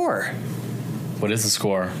the score? What is the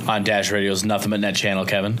score on Dash Radio's Nothing But Net channel,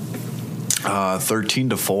 Kevin?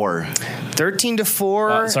 13-4.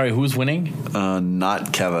 13-4. Sorry, who's winning?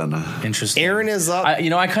 Not Kevin. Interesting. Aaron is up.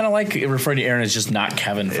 I kind of like referring to Aaron as just not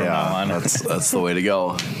Kevin from now on. That's the way to go.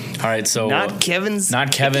 All right, so Not Kevin has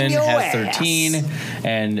ass. 13,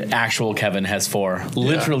 and actual Kevin has 4.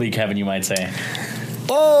 Literally, Kevin, you might say.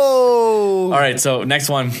 Oh! All right, so next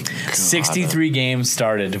one. 63 games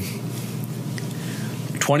started.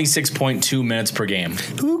 26.2 minutes per game.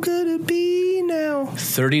 Who could it be now?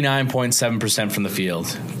 39.7% from the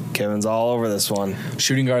field. Kevin's all over this one.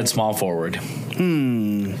 Shooting guard, small forward.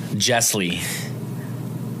 Jessley.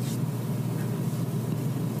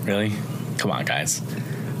 Really? Come on, guys.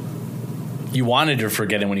 You wanted to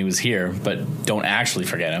forget him when he was here, but don't actually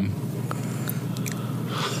forget him.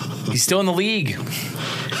 He's still in the league.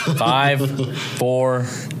 5, 4,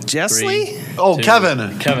 Jessley? 3, Oh, 2.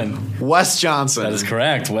 Kevin. Wes Johnson. That is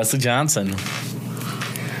correct. Wesley Johnson.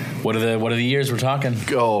 What are the years we're talking?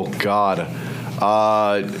 Oh, God.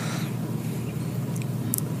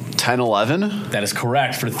 10-11? That is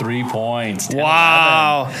correct for 3 points. 10-11.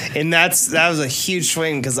 Wow. And that was a huge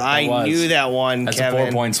swing because I was. knew that one, That's Kevin.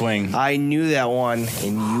 a 4-point swing. I knew that one,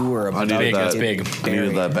 and you were a Big, that's big. I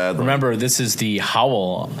needed that badly. Remember, this is the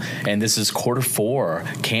Howl, and this is quarter 4.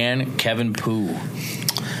 Can Kevin Pooh.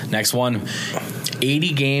 Next one.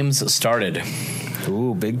 80 games started.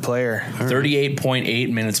 Ooh, big player.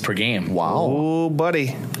 38.8 minutes per game. Wow. Ooh, buddy.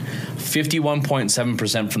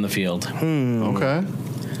 51.7% from the field. Okay.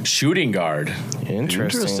 Shooting guard.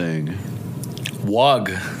 Interesting.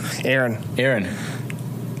 Wug. Aaron.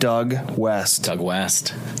 Doug West. Doug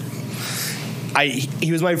West.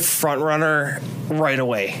 He was my front runner right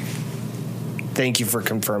away. Thank you for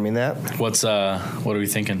confirming that. What are we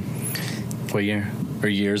thinking? What year? Or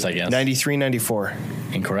years, I guess. 93, 94.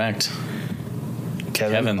 Incorrect.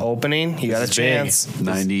 Kevin. Opening. You got a This is big. chance.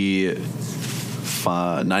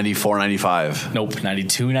 94, 95. Nope.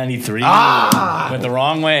 92, 93. Went the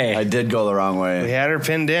wrong I way. did go the wrong We way. had her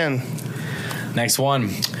pinned in. Next one.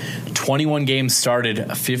 21 games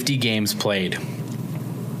started, 50 games played.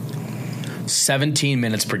 17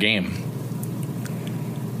 minutes per game.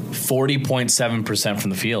 40.7% from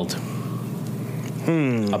the field.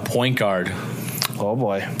 A point guard. Oh,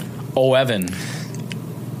 boy. Evan.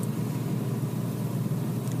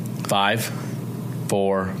 5,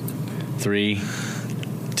 4, 3,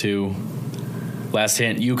 2. Last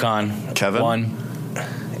hint, UConn. Kevin? 1.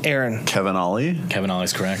 Aaron. Kevin Ollie? Kevin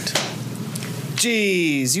Ollie's correct.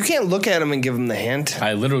 Jeez, you can't look at him and give him the hint.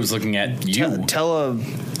 I literally was looking at you.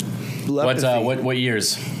 What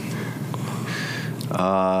years? Come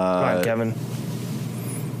on, Kevin.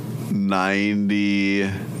 90.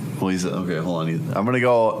 Well, he's okay. Hold on. I'm gonna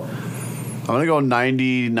go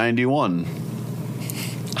 90, 91.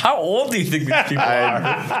 How old do you think these people are?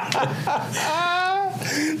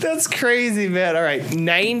 That's crazy, man. All right,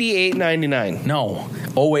 98, 99. No,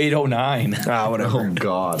 08, 09. Whatever. Oh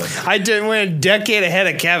God. I did win a decade ahead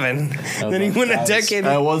of Kevin. Then he went a decade.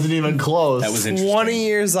 I wasn't even close. That was interesting. 20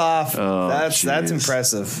 years off. Oh, that's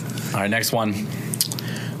impressive. All right, next one.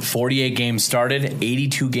 48 games started,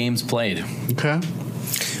 82 games played. Okay.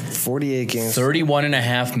 48 games.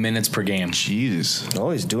 31.5 minutes per game. Jeez. Oh,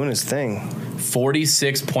 he's doing his thing.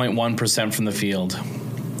 46.1% from the field.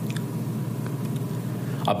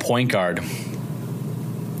 A point guard.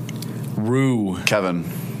 Kevin.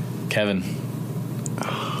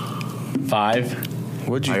 5.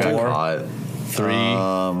 What'd you I do? got 3,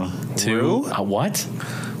 2. What?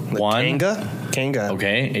 1. Kanga.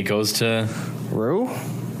 Okay, it goes to Rue?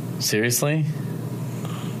 seriously.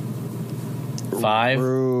 5,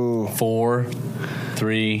 Rue. 4,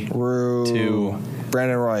 3, Rue. 2,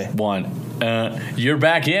 Brandon Roy. 1. You're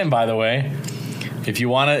back in, by the way. If you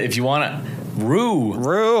wanna, Rue.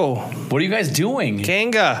 What are you guys doing?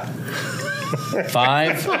 Kanga.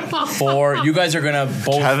 5, 4. You guys are gonna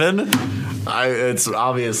both. Kevin. It's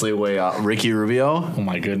obviously way out. Ricky Rubio. Oh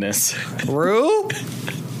my goodness. Rue?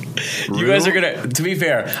 You guys are gonna. To be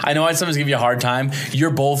fair, I know someone's giving you a hard time.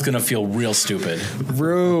 You're both gonna feel real stupid.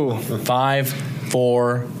 Rue. 5,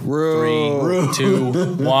 4, Rue. 3,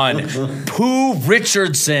 2, 1. Pooh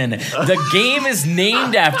Richardson. The game is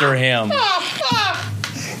named after him.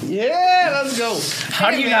 Yeah, let's go.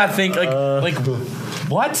 How do you not think like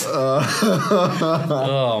what?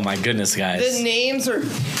 Oh my goodness, guys! The names are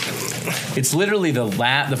It's literally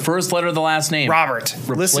the first letter of the last name. Robert.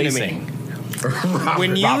 Replacing. Listen to me.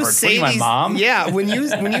 When you Robert. say What are you, my mom? yeah, when you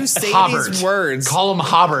say these words, Call him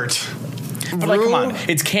Hobbert. But like, come on,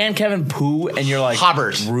 it's Can Kevin Pooh, and you're like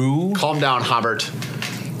Hobbert. Rue. Calm down, Hobbert.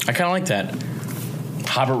 I kind of like that.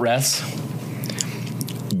 Hobbert Ress.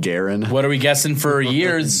 Garen. What are we guessing for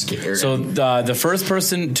years? Garen. So the first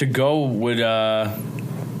person to go would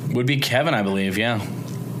be Kevin, I believe. Yeah,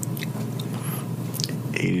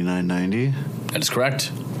 89, 90. that is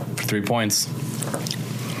correct for 3 points.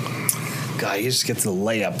 God, he just gets the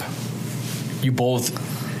layup. You both.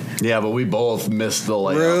 Yeah, but we both missed the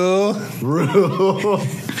layup. Rue.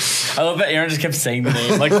 I love that Aaron just kept saying the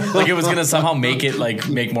name like it was gonna somehow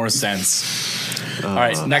make more sense. All right,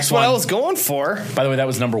 next That's one. what I was going for. By the way, that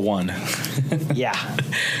was number 1. Yeah.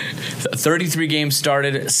 33 games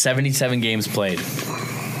started, 77 games played.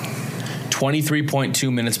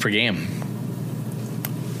 23.2 minutes per game.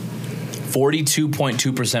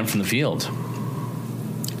 42.2% from the field.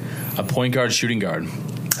 A point guard, shooting guard.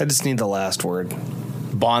 I just need the last word.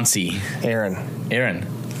 Bonsi. Aaron.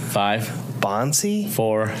 5, Bonsi?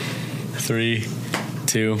 4, 3,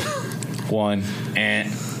 2, 1. And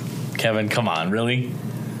Kevin, come on, really?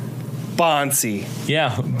 Bonsi.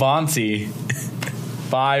 Yeah, Bonsi.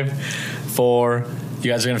 5, 4.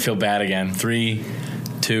 You guys are gonna feel bad again. 3,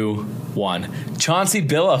 2, 1. Chauncey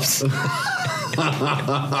Billups.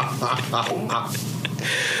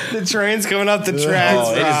 The train's coming up the tracks.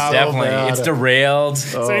 Oh, it is definitely. It's derailed.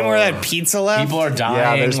 Is there any more of that pizza left? People are dying.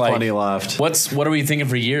 Yeah, there's plenty left. What are we thinking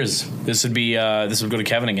for years? This would go to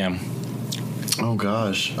Kevin again. Oh,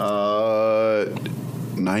 gosh.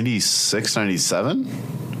 96, 97?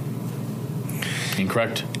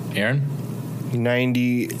 Incorrect. Aaron?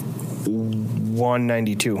 91,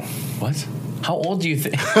 92. What? How old do you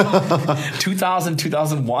think? 2000,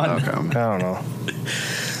 2001. Okay. I don't know.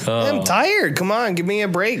 I'm tired. Come on, give me a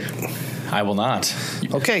break. I will not.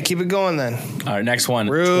 Okay, keep it going then. All right, next one.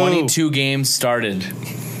 Rue. 22 games started.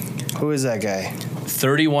 Who is that guy?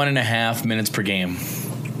 31.5 minutes per game.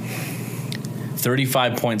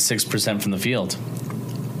 35.6% from the field.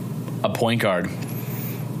 A point guard.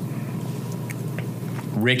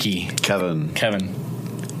 Kevin. Kevin.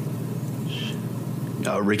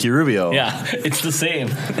 Ricky Rubio. Yeah, it's the same.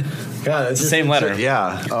 Yeah, it's the same letter.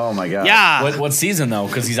 Yeah. Oh my god. Yeah. What season though?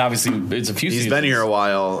 Because he's obviously it's a few. He's seasons. been here a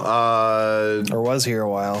while. Or was here a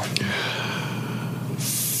while.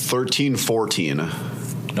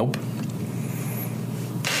 13-14. Nope.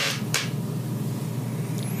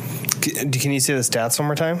 Can you say the stats one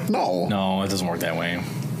more time? No, it doesn't work that way.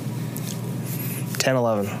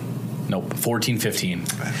 10-11. Nope.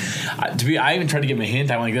 14-15. I even tried to give him a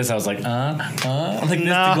hint. I went like this. I was like, like this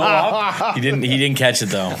to go up. He didn't catch it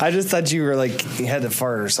though. I just thought you were like you had to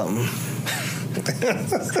fart or something.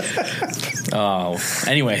 Oh.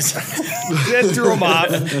 Anyways. That threw him off.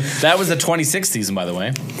 That was the 26th season, by the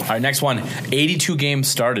way. All right, next one. 82 games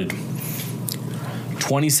started.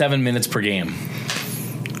 27 minutes per game.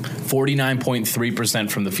 49.3%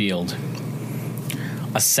 from the field.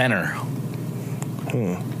 A center.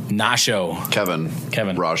 Nasho. Kevin.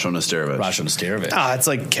 Rasho Nesterovic. It's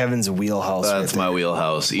like Kevin's wheelhouse. That's my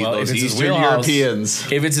wheelhouse. Well, those Eastern Europeans.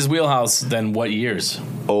 If it's his wheelhouse, then what years?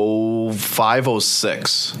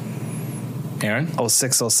 05-06. Aaron?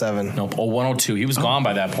 06-07. Nope. 01-02. He was gone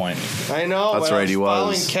by that point. I know. That's right. He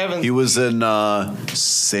was. Kevin. He was in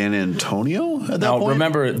San Antonio at that Now, point.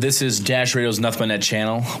 remember, this is Dash Radio's Nothing But Net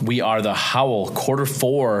channel. We are the Howl, quarter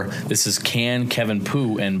 4. This is Can Kevin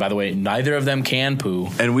Poo. And by the way, neither of them can poo.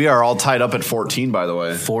 And we are all tied up at 14, by the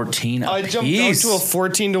way. 14 I apiece. jumped out to a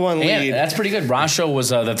 14-1 lead. And that's pretty good. Rasho was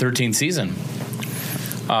the 13th season.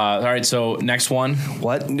 All right, so next one.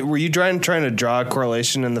 What? Were you trying to draw a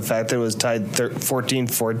correlation in the fact that it was tied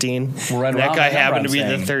 14-14? We're right that around guy the number, happened I'm to be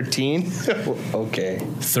saying. the 13? Okay.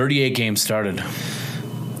 38 games started.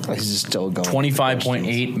 He's just still going.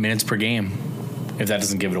 25.8 minutes per game. If that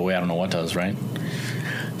doesn't give it away, I don't know what does, right?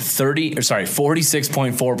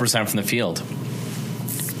 46.4% from the field.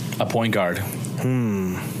 A point guard.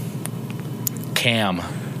 Cam.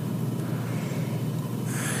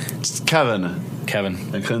 Kevin. Kevin.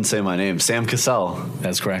 I couldn't say my name. Sam Cassell.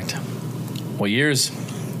 That's correct. What years?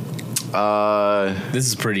 This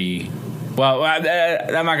is pretty... Well, I'm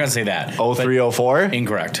not going to say that. 03-04?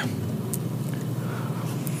 Incorrect.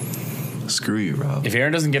 Screw you, Rob. If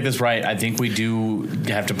Aaron doesn't get this right, I think we do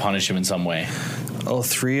have to punish him in some way.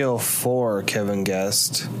 03-04, Kevin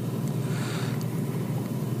guessed.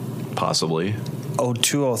 Possibly.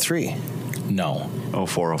 02-03. No.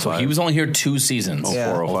 04-05. So he was only here 2 seasons.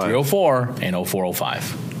 04-05. 03-04 and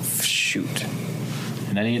 04-05. Shoot.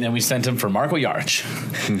 And then we sent him for Marco Jaric.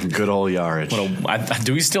 Good old Jaric.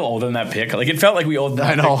 Do we still owe them that pick? Like, it felt like we owed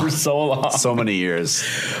that pick for so long. So many years.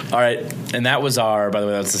 All right. And that was by the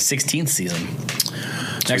way, that was the 16th season.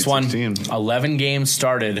 Next one. 11 games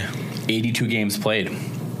started, 82 games played.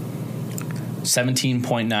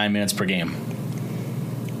 17.9 minutes per game.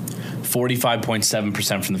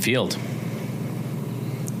 45.7% from the field.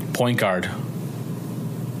 Point guard.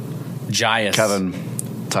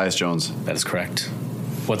 Tyus Jones. That is correct.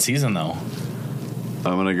 What season, though?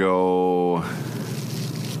 I'm going to go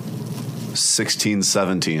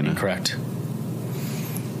 16-17. Incorrect.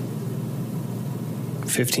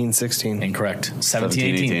 15-16. Incorrect.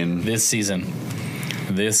 17-18. This season.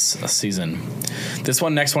 This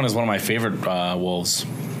next one is one of my favorite Wolves.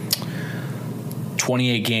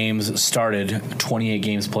 28 games started, 28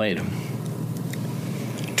 games played.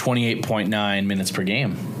 28.9 minutes per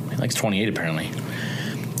game. He likes 28 apparently.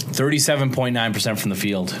 37.9% from the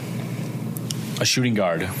field. A shooting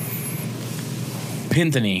guard.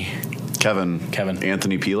 Pinthony. Kevin.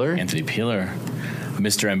 Anthony Peeler.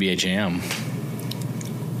 Mr. NBA Jam.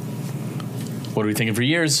 What are we thinking for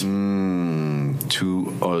years?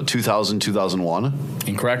 2000-2001.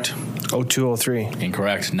 Incorrect. 02-03.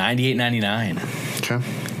 Incorrect. 98-99. Okay.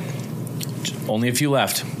 Only a few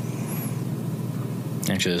left.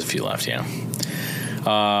 Actually, there's a few left, yeah.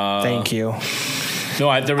 Thank you. No,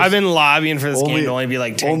 I've been lobbying for this game to only be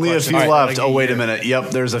like 10 Only questions. a few left. Like Wait a minute. Yep,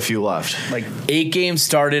 there's a few left. Like 8 games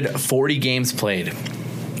started, 40 games played.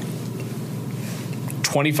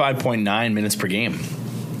 25.9 minutes per game.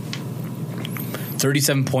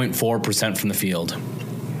 37.4% from the field.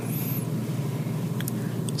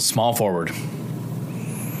 Small forward.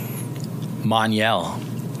 Moniel.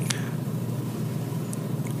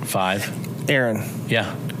 5. Aaron.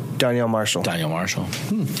 Yeah. Danielle Marshall. Got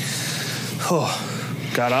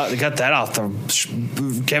that off the...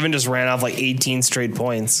 Kevin just ran off like 18 straight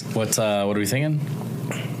points. What are we thinking?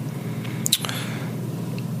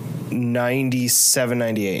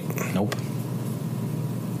 97-98. Nope.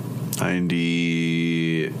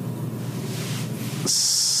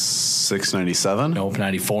 96-97. Nope.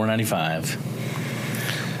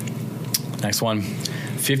 94-95. Next one.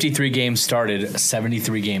 53 games started,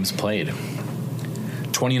 73 games played.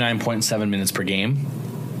 29.7 minutes per game.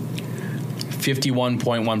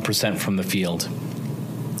 51.1% from the field.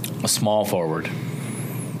 A small forward.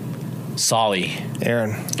 Solly.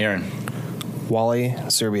 Aaron. Wally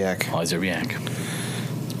Zerbiak.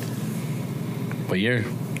 What year?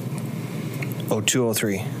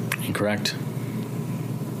 0203. Incorrect.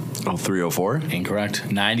 0304?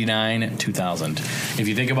 Incorrect. 99, 2000. If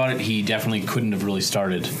you think about it, he definitely couldn't have really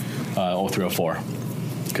started 0304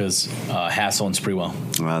 because Hassel and Sprewell.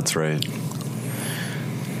 That's right.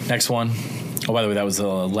 Next one. Oh, by the way, that was the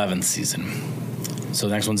 11th season. So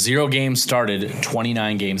the next one, 0 games started,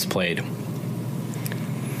 29 games played.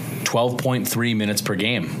 12.3 minutes per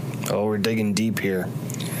game. Oh, we're digging deep here.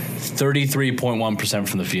 33.1%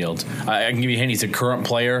 from the field. I can give you a hint. He's a current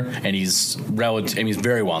player, and he's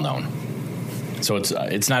very well known. So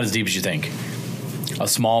it's not as deep as you think. A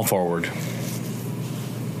small forward.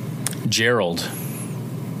 Gerald.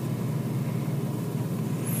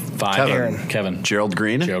 5. Kevin. Gerald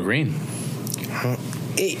Green.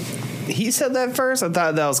 He said that first. I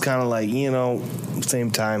thought that was kind of like,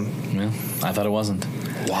 same time. Yeah, I thought it wasn't.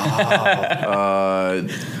 Wow.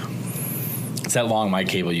 It's that long mic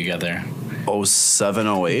cable you got there.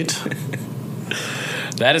 0708.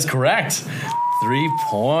 That is correct. 3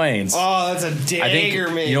 points. Oh, that's a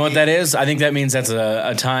dagger, man. You know what that is? I think that means that's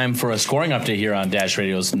a time for a scoring update here on Dash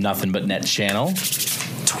Radio's Nothing But Net channel.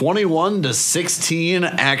 21-16,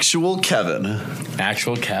 actual Kevin.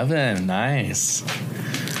 Actual Kevin. Nice.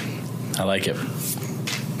 I like it.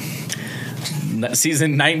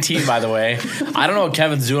 Season 19, by the way. I don't know what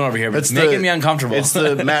Kevin's doing over here, but it's making me uncomfortable. It's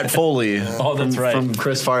the Matt Foley. Oh, that's right. From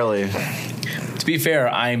Chris Farley. To be fair,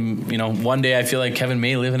 one day I feel like Kevin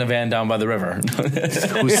may live in a van down by the river.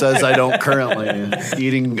 Who says I don't currently?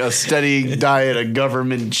 Eating a steady diet of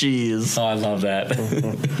government cheese. Oh, I love that.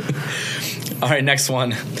 All right, next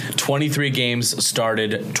one. 23 games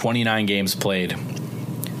started, 29 games played.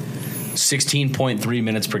 16.3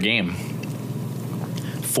 minutes per game.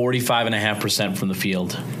 45.5% from the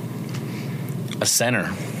field. A center.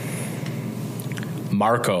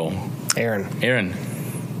 Marco. Aaron.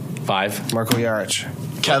 5. Marco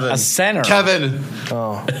Jaric. Kevin. A center. Kevin.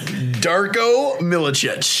 Oh. Darko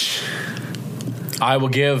Milicic. I will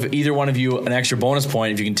give either one of you an extra bonus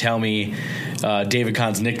point if you can tell me David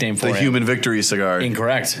Kahn's nickname for The him. Human Victory Cigar.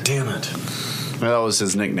 Incorrect. Damn it. That was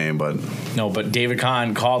his nickname, but... No, but David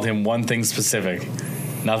Kahn called him one thing specific.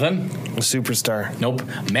 Nothing? A superstar. Nope.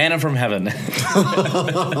 Manna from heaven.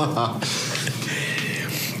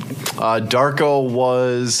 Darko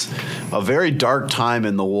was a very dark time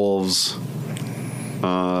in the Wolves'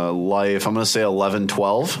 life. I'm going to say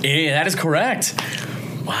 11-12. Yeah, that is correct.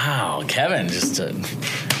 Wow, Kevin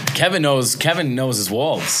Kevin knows his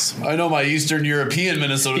Wolves. I know my Eastern European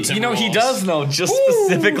Minnesota Timberwolves. He does know just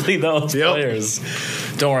specifically those players.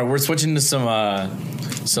 Don't worry, we're switching to some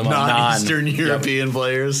non-Eastern European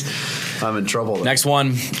players. I'm in trouble though. Next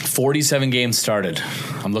one, 47 games started.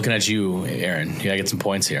 I'm looking at you, Aaron. You gotta get some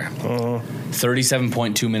points here.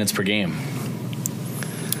 37.2 minutes per game.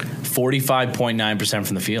 45.9%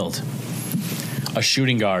 from the field. A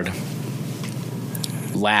shooting guard.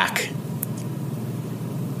 Lack.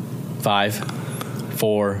 5,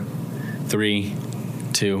 4, 3,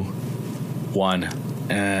 2, 1.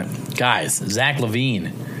 Guys, Zach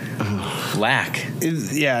LaVine. Lack.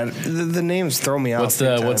 The names throw me off.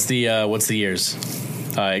 What's the years?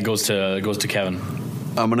 It goes to Kevin.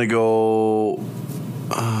 I'm gonna go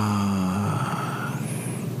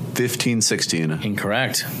 15-16.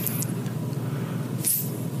 Incorrect.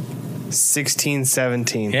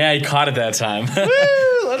 16-17. Yeah, he caught it that time.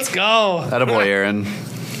 Woo, let's go. Attaboy, Aaron.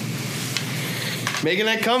 Making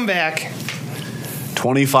that comeback.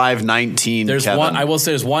 25-19. There's Kevin. one. I will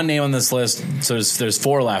say there's one name on this list. So there's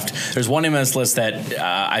 4 left. There's one name on this list that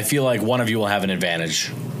I feel like one of you will have an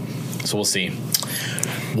advantage. So we'll see.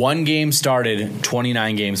 1 game started,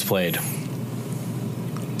 29 games played.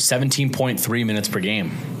 17.3 minutes per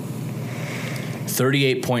game.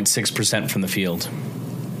 38.6% from the field.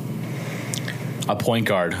 A point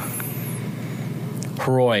guard.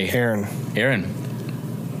 Roy. Aaron.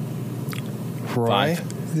 Roy.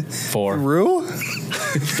 5, 4, Rue?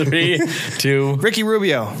 3, 2. Ricky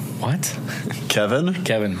Rubio. What?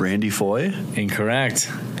 Kevin. Randy Foy. Incorrect.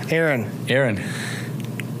 Aaron.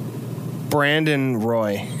 Brandon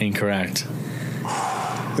Roy. Incorrect.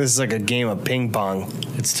 This is like a game of ping pong.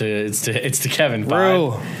 It's to Kevin.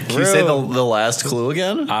 Rue. Can you say the last clue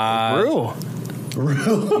again? Rue.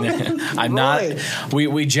 I'm not.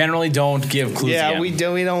 We generally don't give clues. Yeah,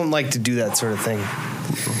 again. we don't like to do that sort of thing.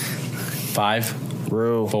 5,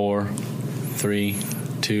 Rue. 4, 3,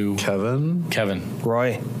 2. Kevin.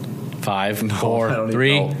 Roy. 5, 4,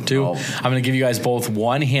 3, 2. No. I'm going to give you guys both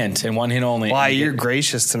one hint and one hint only. Why, you're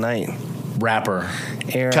gracious tonight. Rapper.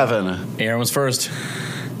 Aaron. Kevin. Aaron was first.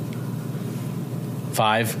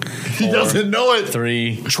 5, 4, He doesn't know it.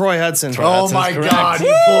 3. Troy Hudson. Oh Hudson's my correct. God!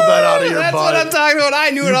 You pulled that out of your That's butt. what I'm talking about. I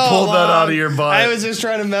knew it all pulled that along. out of your butt. I was just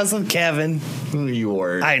trying to mess with Kevin. You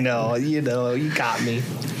were. I know. You got me.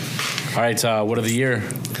 All right, what of the year?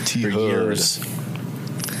 Years.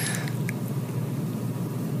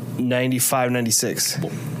 95, 96.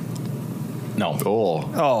 No.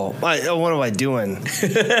 Oh. What am I doing?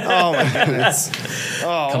 Oh my goodness.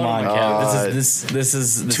 Oh, Come on, Kevin. This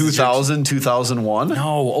is 2000, 2001?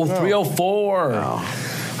 No, 03, 04.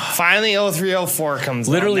 Finally, 03, 04 comes.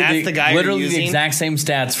 Literally, That's the guy literally you're the using? exact same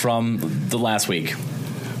stats from the last week.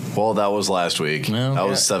 Well, that was last week. Well, that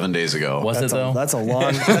was 7 days ago. Was it though? That's a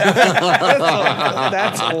long.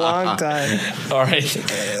 That's a long time. All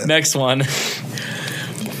right. Next one.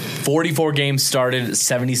 44 games started,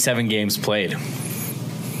 77 games played.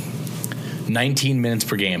 19 minutes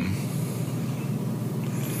per game.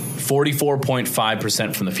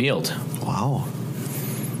 44.5% from the field. Wow.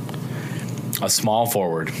 A small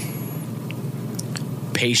forward.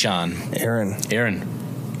 Payshawn. Aaron.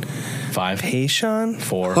 5. Payshawn?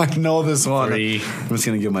 4. I know this one. 3. I'm just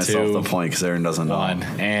going to give myself 2, the point because Aaron doesn't know. 1.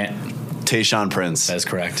 And Tayshaun Prince. that is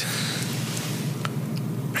correct.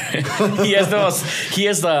 he has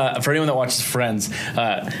the for anyone that watches Friends,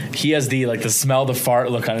 he has the smell the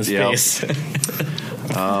fart look on his Yep. face.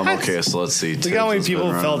 Okay, so let's see. Look how many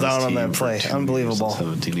people fell down on that play. Unbelievable.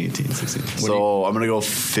 17, 18, 16. So I'm going to go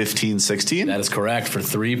 15, 16. That is correct for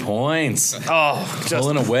 3 points. Oh, just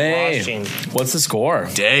Pulling away. crushing. What's the score?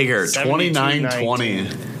 Dagger, 72,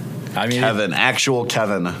 29-20. I mean, Kevin, actual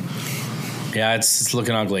Kevin. yeah, it's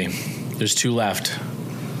looking ugly. There's 2 left.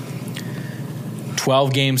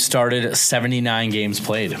 12 games started, 79 games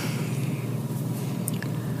played.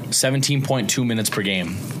 17.2 minutes per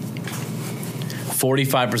game.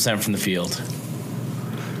 45% from the field.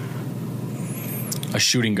 A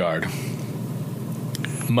shooting guard.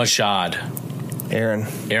 Mashad. Aaron.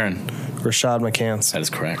 Rashad McCants. That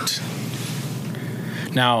is correct.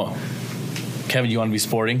 Now, Kevin, you want to be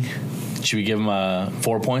sporting? Should we give him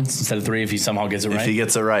 4 points instead of 3 if he somehow gets it right? If he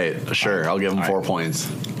gets it right, sure, I'll give him 4 points.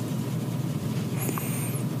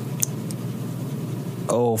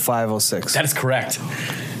 0506. That is correct.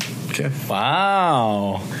 Okay.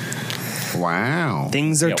 Wow.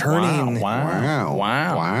 Things are turning. Wow.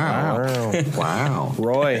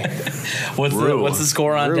 Roy. What's the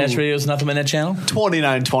score on Dash Radio's Nothing But Net channel?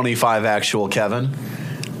 29-25 actual Kevin.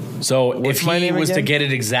 So What's if my he name was to again? get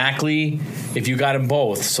it exactly, if you got them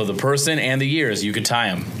both, so the person and the years, you could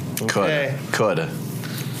tie them. Okay. Could. All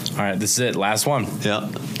right, this is it. Last one. Yeah.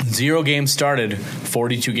 0 games started,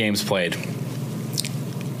 42 games played.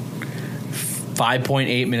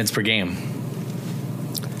 5.8 minutes per game.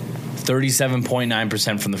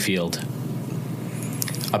 37.9% from the field.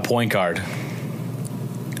 A point guard.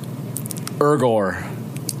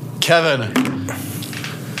 Kevin.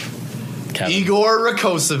 Kevin. Igor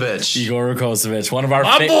Rakocevic. One of our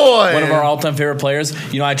boy. one of our all-time favorite players.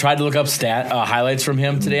 You know, I tried to look up highlights from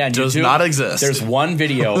him today on Does YouTube. not exist. There's one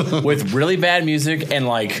video with really bad music and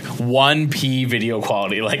like 1p video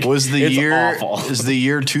quality. Like Was the it's year awful. is the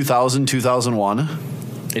year 2000 2001?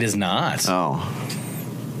 It is not. Oh.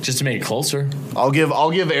 Just to make it closer. I'll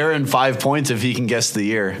give Aaron 5 points if he can guess the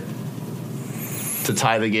year to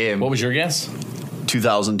tie the game. What was your guess?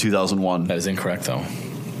 2000 2001. That is incorrect, though.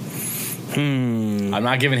 I'm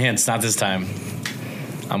not giving hints. Not this time.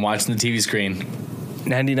 I'm watching the TV screen.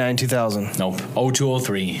 99, 2000. Nope.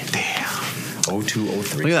 0203. Damn.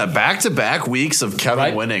 0203. Look at that, back-to-back weeks of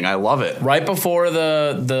Kevin winning. I love it. Right before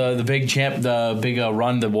the big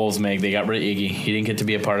run the Wolves make, they got rid of Iggy. He didn't get to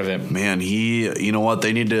be a part of it. Man, you know what?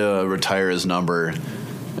 They need to retire his number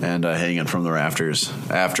and hang it from the rafters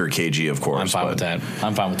after KG, of course. I'm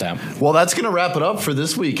fine with that. Well, that's going to wrap it up for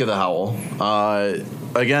this week of the Howl.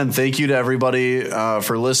 Again, thank you to everybody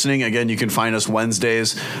for listening. Again, you can find us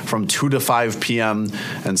Wednesdays from 2 to 5 p.m.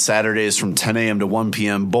 and Saturdays from 10 a.m. to 1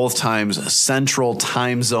 p.m., both times Central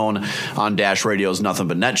Time Zone on Dash Radio's Nothing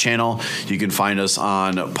But Net channel. You can find us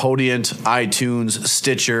on Podient, iTunes,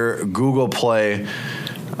 Stitcher, Google Play.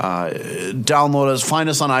 Download us, find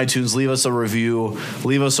us on iTunes, leave us a review,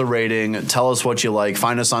 leave us a rating, tell us what you like,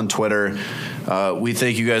 find us on Twitter. We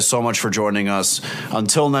thank you guys so much for joining us.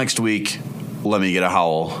 Until next week, let me get a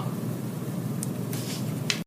howl.